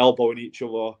awful. Elbowing each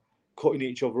other, cutting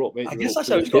each other up, mate. I guess that's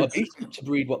how it's got to be to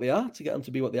breed what they are, to get them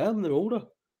to be what they are when they're older.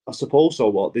 I suppose so.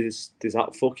 What there's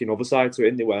that fucking other side to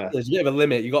it, anywhere. There's a bit of a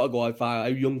limit. You got to go out far. How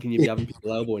young can you be having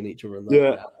people elbowing each other? And that?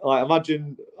 Yeah, like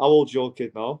imagine how old's your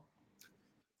kid now?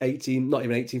 18, not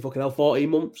even 18. Fucking hell, 14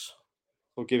 months.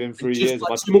 We'll give him 3 years.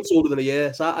 Like 2 months older than a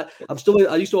year. So I'm still.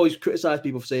 I used to always criticize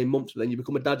people for saying months, but then you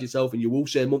become a dad yourself, and you will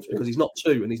say months because he's not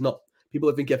 2, and he's not.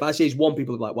 People think if I say he's 1,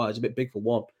 people are like, "Wow, it's a bit big for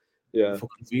 1." Yeah,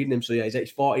 fucking feeding him. So yeah,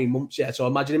 he's 14 months. Yeah, so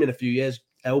imagine him in a few years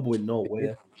elbowing, no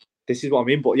way. This is what I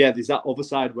mean. But yeah, there's that other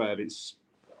side where it's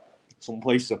some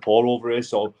places are poor over here.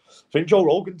 So I think Joe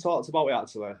Rogan talked about it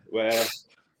actually, where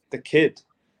the kid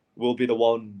will be the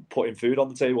one putting food on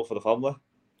the table for the family.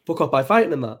 Fuck off by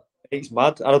fighting and that. It's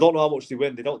mad, and I don't know how much they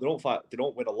win. They don't fight. They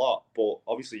don't win a lot, but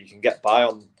obviously you can get by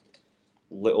on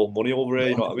little money over here.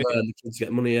 You know what I mean? The kids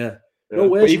get money, yeah. Yeah. No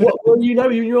way. What are you now?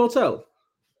 Are you in your hotel?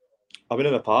 I'm in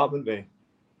an apartment, mate.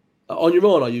 On your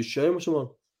own? Or are you sharing with someone?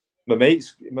 My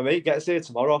mate gets here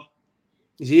tomorrow.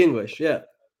 Is he English? Yeah.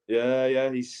 Yeah.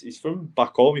 He's from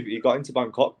back home. He got into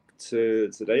Bangkok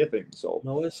today, I think. So.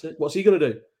 No way. What's he gonna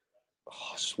do?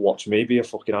 Just watch me be a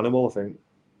fucking animal, I think.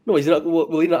 No, he's not.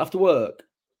 Will he not have to work?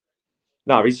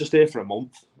 No, he's just here for a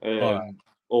month. Right.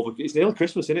 It's nearly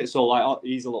Christmas, isn't it? So like,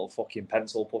 he's a little fucking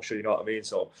pencil pusher. You know what I mean?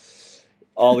 So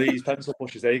all these pencil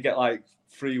pushers, they get like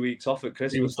 3 weeks off at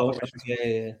Christmas.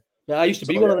 Yeah. I used to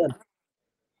be one of them.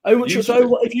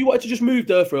 If you wanted to just move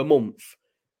there for a month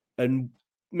and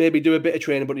maybe do a bit of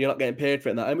training, but you're not getting paid for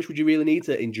it, how much would you really need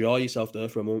to enjoy yourself there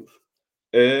for a month?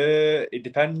 It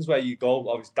depends where you go.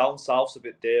 Obviously, down south's a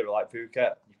bit dearer, like Phuket.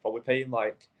 You're probably paying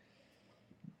like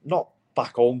not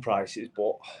back home prices,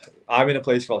 but I'm in a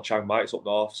place called Chiang Mai, it's up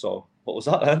north. So what was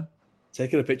that then?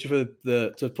 Taking a picture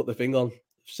to put the thing on,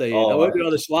 saying I won't be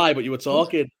on the slide, but you were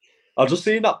talking. I just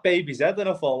seen that baby's head, and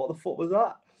I thought, what the fuck was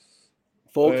that?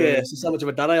 4K. This is how much of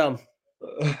a dad I am.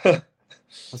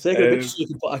 I'll take a picture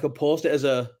so I can post it as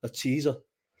a teaser.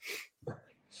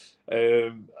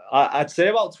 I'd say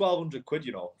about 1,200 quid,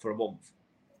 for a month.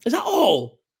 Is that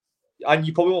all? And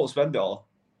you probably won't spend it all.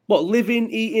 What, living,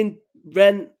 eating,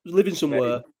 rent, living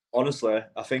somewhere? Honestly,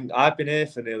 I think I've been here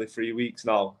for nearly 3 weeks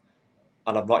now,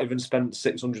 and I've not even spent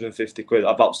 650 quid.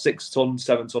 About 7 ton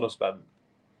I've spent.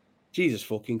 Jesus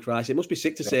fucking Christ. It must be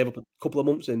sick to save up a couple of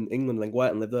months in England and then go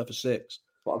out and live there for 6.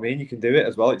 But I mean, you can do it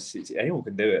as well. It's anyone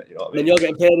can do it. You know what I mean? Then you're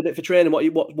getting paid a bit for training.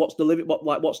 What's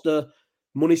the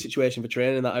money situation for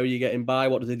training? How are you getting by?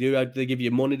 What do they do? How do they give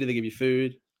you money? Do they give you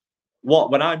food? What,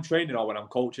 when I'm training or when I'm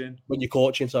coaching? When you're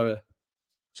coaching, sorry.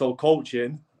 So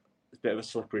coaching is a bit of a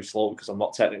slippery slope because I'm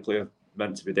not technically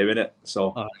meant to be doing it.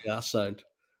 So yeah, that's sound.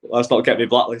 Let's not get me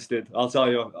blacklisted. I'll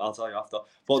tell you after.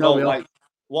 But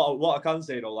what I can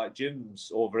say though, like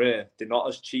gyms over here, they're not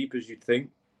as cheap as you'd think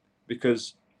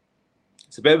because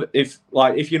it's a bit of,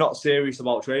 if you're not serious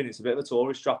about training, it's a bit of a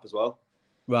tourist trap as well.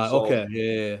 Right. So okay.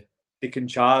 Yeah. They can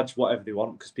charge whatever they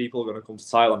want because people are going to come to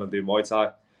Thailand and do Muay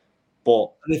Thai.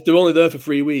 But if they're only there for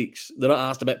 3 weeks, they're not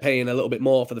asked about paying a little bit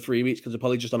more for the 3 weeks because they're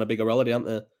probably just on a bigger holiday, aren't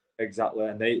they? Exactly,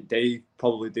 and they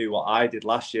probably do what I did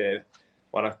last year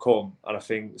when I come, and I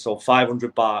think so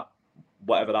 500 baht,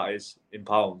 whatever that is in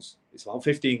pounds, it's about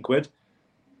 15 quid.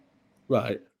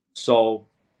 Right. So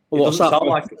what's that for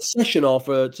like a session or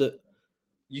for to?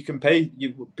 You can pay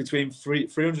between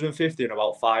 350 and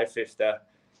about 550.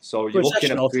 So you're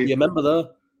looking at to be a member there.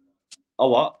 Oh,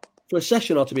 what? For a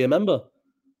session or to be a member?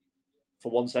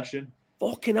 For one session.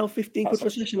 Fucking hell, 15 quid for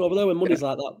a session over there when money's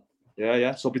like that.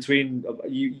 Yeah. So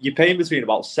you're paying between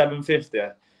about 750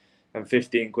 and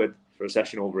 15 quid for a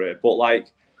session over here. But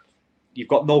like, you've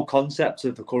got no concept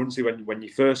of the currency when you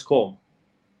first come.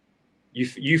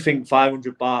 You think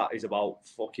 500 baht is about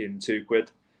fucking 2 quid.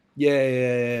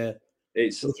 Yeah.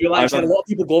 It's. I feel like a lot of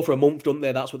people go for a month, don't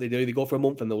they? That's what they do. They go for a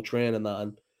month and they'll train and that.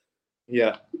 And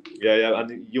yeah.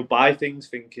 And you'll buy things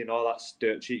thinking, oh, that's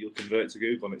dirt cheap. You'll convert it to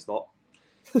Google, and it's not.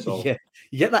 So yeah,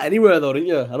 you get that anywhere though, don't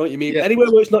you? I know what you mean. Yeah. Anywhere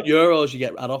where it's not euros, you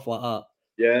get had off like that.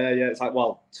 Yeah. It's like,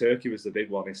 well, Turkey was the big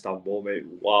one, Istanbul, mate.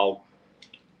 Wow,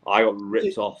 I got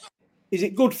ripped off. Is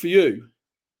it good for you?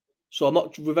 So I'm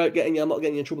not getting you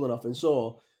in trouble or nothing.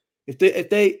 So if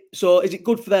they is it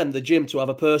good for them, the gym, to have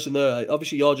a person there?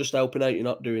 Obviously, you're just helping out. You're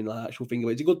not doing the actual thing.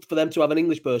 Is it good for them to have an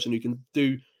English person who can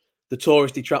do the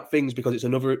touristy trap things because it's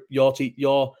another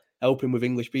you're helping with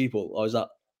English people, or is that?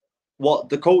 What,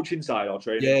 the coaching side or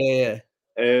training? Yeah.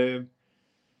 You're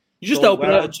just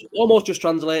helping out, almost just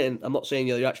translating. I'm not saying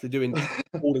you're actually doing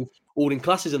holding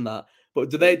classes and that, but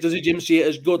does the gym see it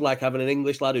as good, like having an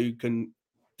English lad who can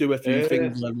do a few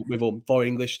things with them for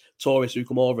English tourists who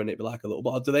come over and it'd be like a little?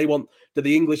 But do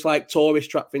the English like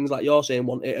tourist trap things like you're saying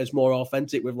want it as more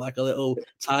authentic with like a little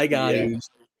Thai guy?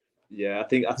 Yeah, I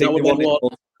think they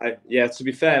want it. Yeah, to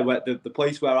be fair, the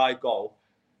place where I go,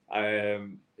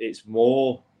 it's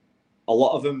more. A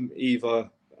lot of them either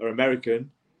are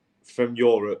American from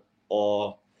Europe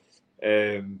or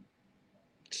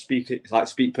speak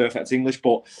perfect English,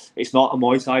 but it's not a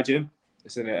Muay Thai gym.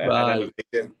 It's an MMA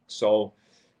gym. So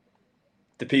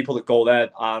the people that go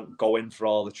there aren't going for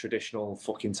all the traditional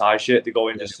fucking Thai shit. They go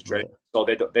in just to train, so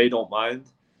they don't mind.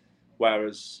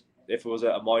 Whereas if it was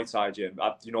at a Muay Thai gym,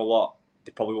 you know what?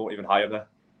 They probably won't even hire me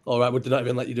All right, would they not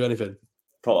even let you do anything?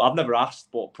 I've never asked,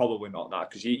 but probably not that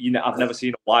because I've never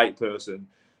seen a white person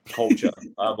coach at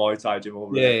a Muay Thai gym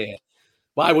over here. Yeah.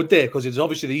 Why would they? Because it's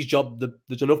obviously these jobs.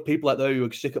 There's enough people out there who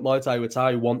are sick at Muay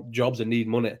Thai, who want jobs and need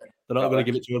money. They're not going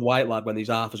to give it to a white lad when he's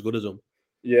half as good as them.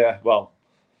 Yeah, well,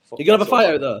 you gonna have a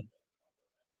fight out there?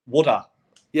 Would I?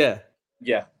 Yeah.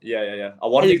 Yeah. I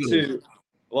wanted to.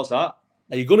 What's that?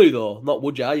 Are you gonna though? Not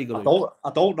would you? Are you gonna?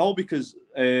 I don't know because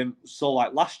so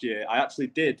like last year I actually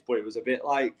did, but it was a bit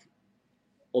like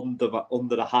under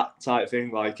the hat type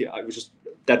thing. Like it was just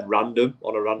dead random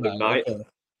on a random night.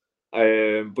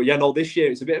 Okay. But yeah, no, this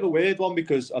year it's a bit of a weird one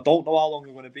because I don't know how long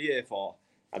I'm going to be here for,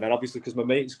 and then obviously because my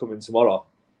mate's coming tomorrow,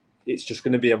 it's just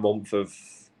going to be a month of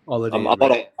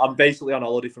holiday. I'm basically on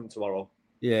holiday from tomorrow.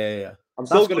 Yeah. I'm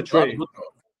still going to train.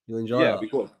 You'll enjoy it. Yeah, it'll be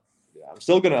good. Yeah, I'm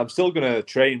still gonna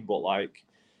train, but like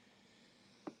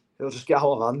he'll just get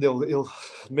out of hand. He'll the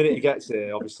minute he gets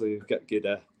here, obviously get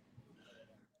there.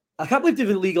 I can't believe they've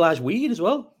legalized weed as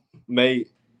well,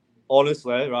 mate.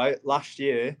 Honestly, right? Last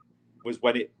year was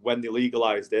when they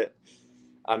legalized it,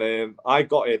 and I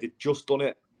got here. They'd just done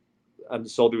it, and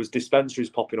so there was dispensaries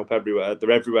popping up everywhere.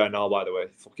 They're everywhere now, by the way.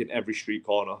 Fucking every street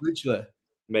corner. Literally,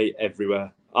 mate,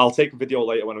 everywhere. I'll take a video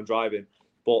later when I'm driving,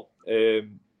 but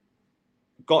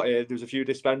got here. There's a few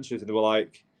dispensaries, and they were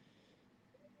like,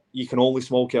 "You can only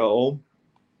smoke it at home."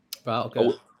 Right.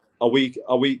 Okay. A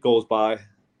week goes by.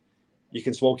 You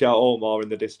can smoke it at home or in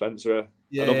the dispensary.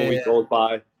 Another week goes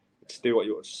by. Just do what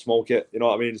you want. Smoke it. You know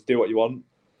what I mean? Just do what you want.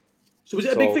 So is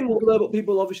it a big thing over there? But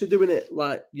people obviously doing it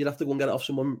like you'd have to go and get it off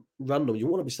someone random. You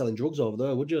wouldn't want to be selling drugs over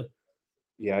there, would you?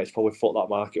 Yeah, it's probably fucked that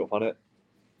market up on it.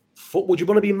 Would you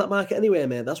want to be in that market anyway,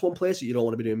 mate? That's one place that you don't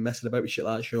want to be doing messing about with shit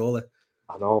like that, surely.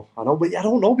 I know, but I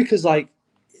don't know because like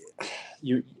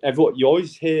you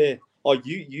always hear, or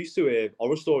you used to hear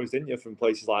horror stories, didn't you, from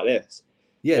places like this?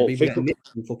 Yeah, people getting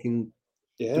nicked and fucking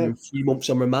doing 3 months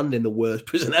on remand in the worst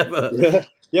prison ever.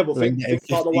 Yeah, but think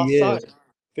about the last time.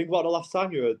 Think about the last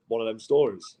time you heard one of them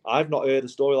stories. I've not heard a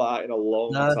story like that in a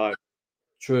long time.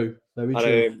 True, very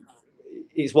true.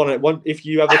 It's one. If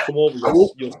you ever come over,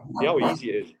 you'll see how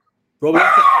easy it is. Bro,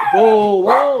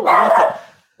 whoa!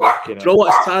 Do you know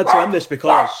what? It's time to end this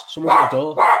because someone's at the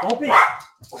door. Bobby!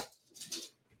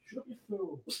 Shut up, you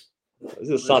fool. This is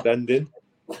a sad ending.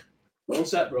 One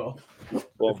sec, bro.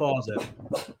 Pause it.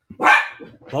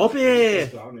 Bobby!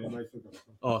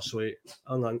 Oh, sweet.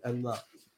 Hang on, end that.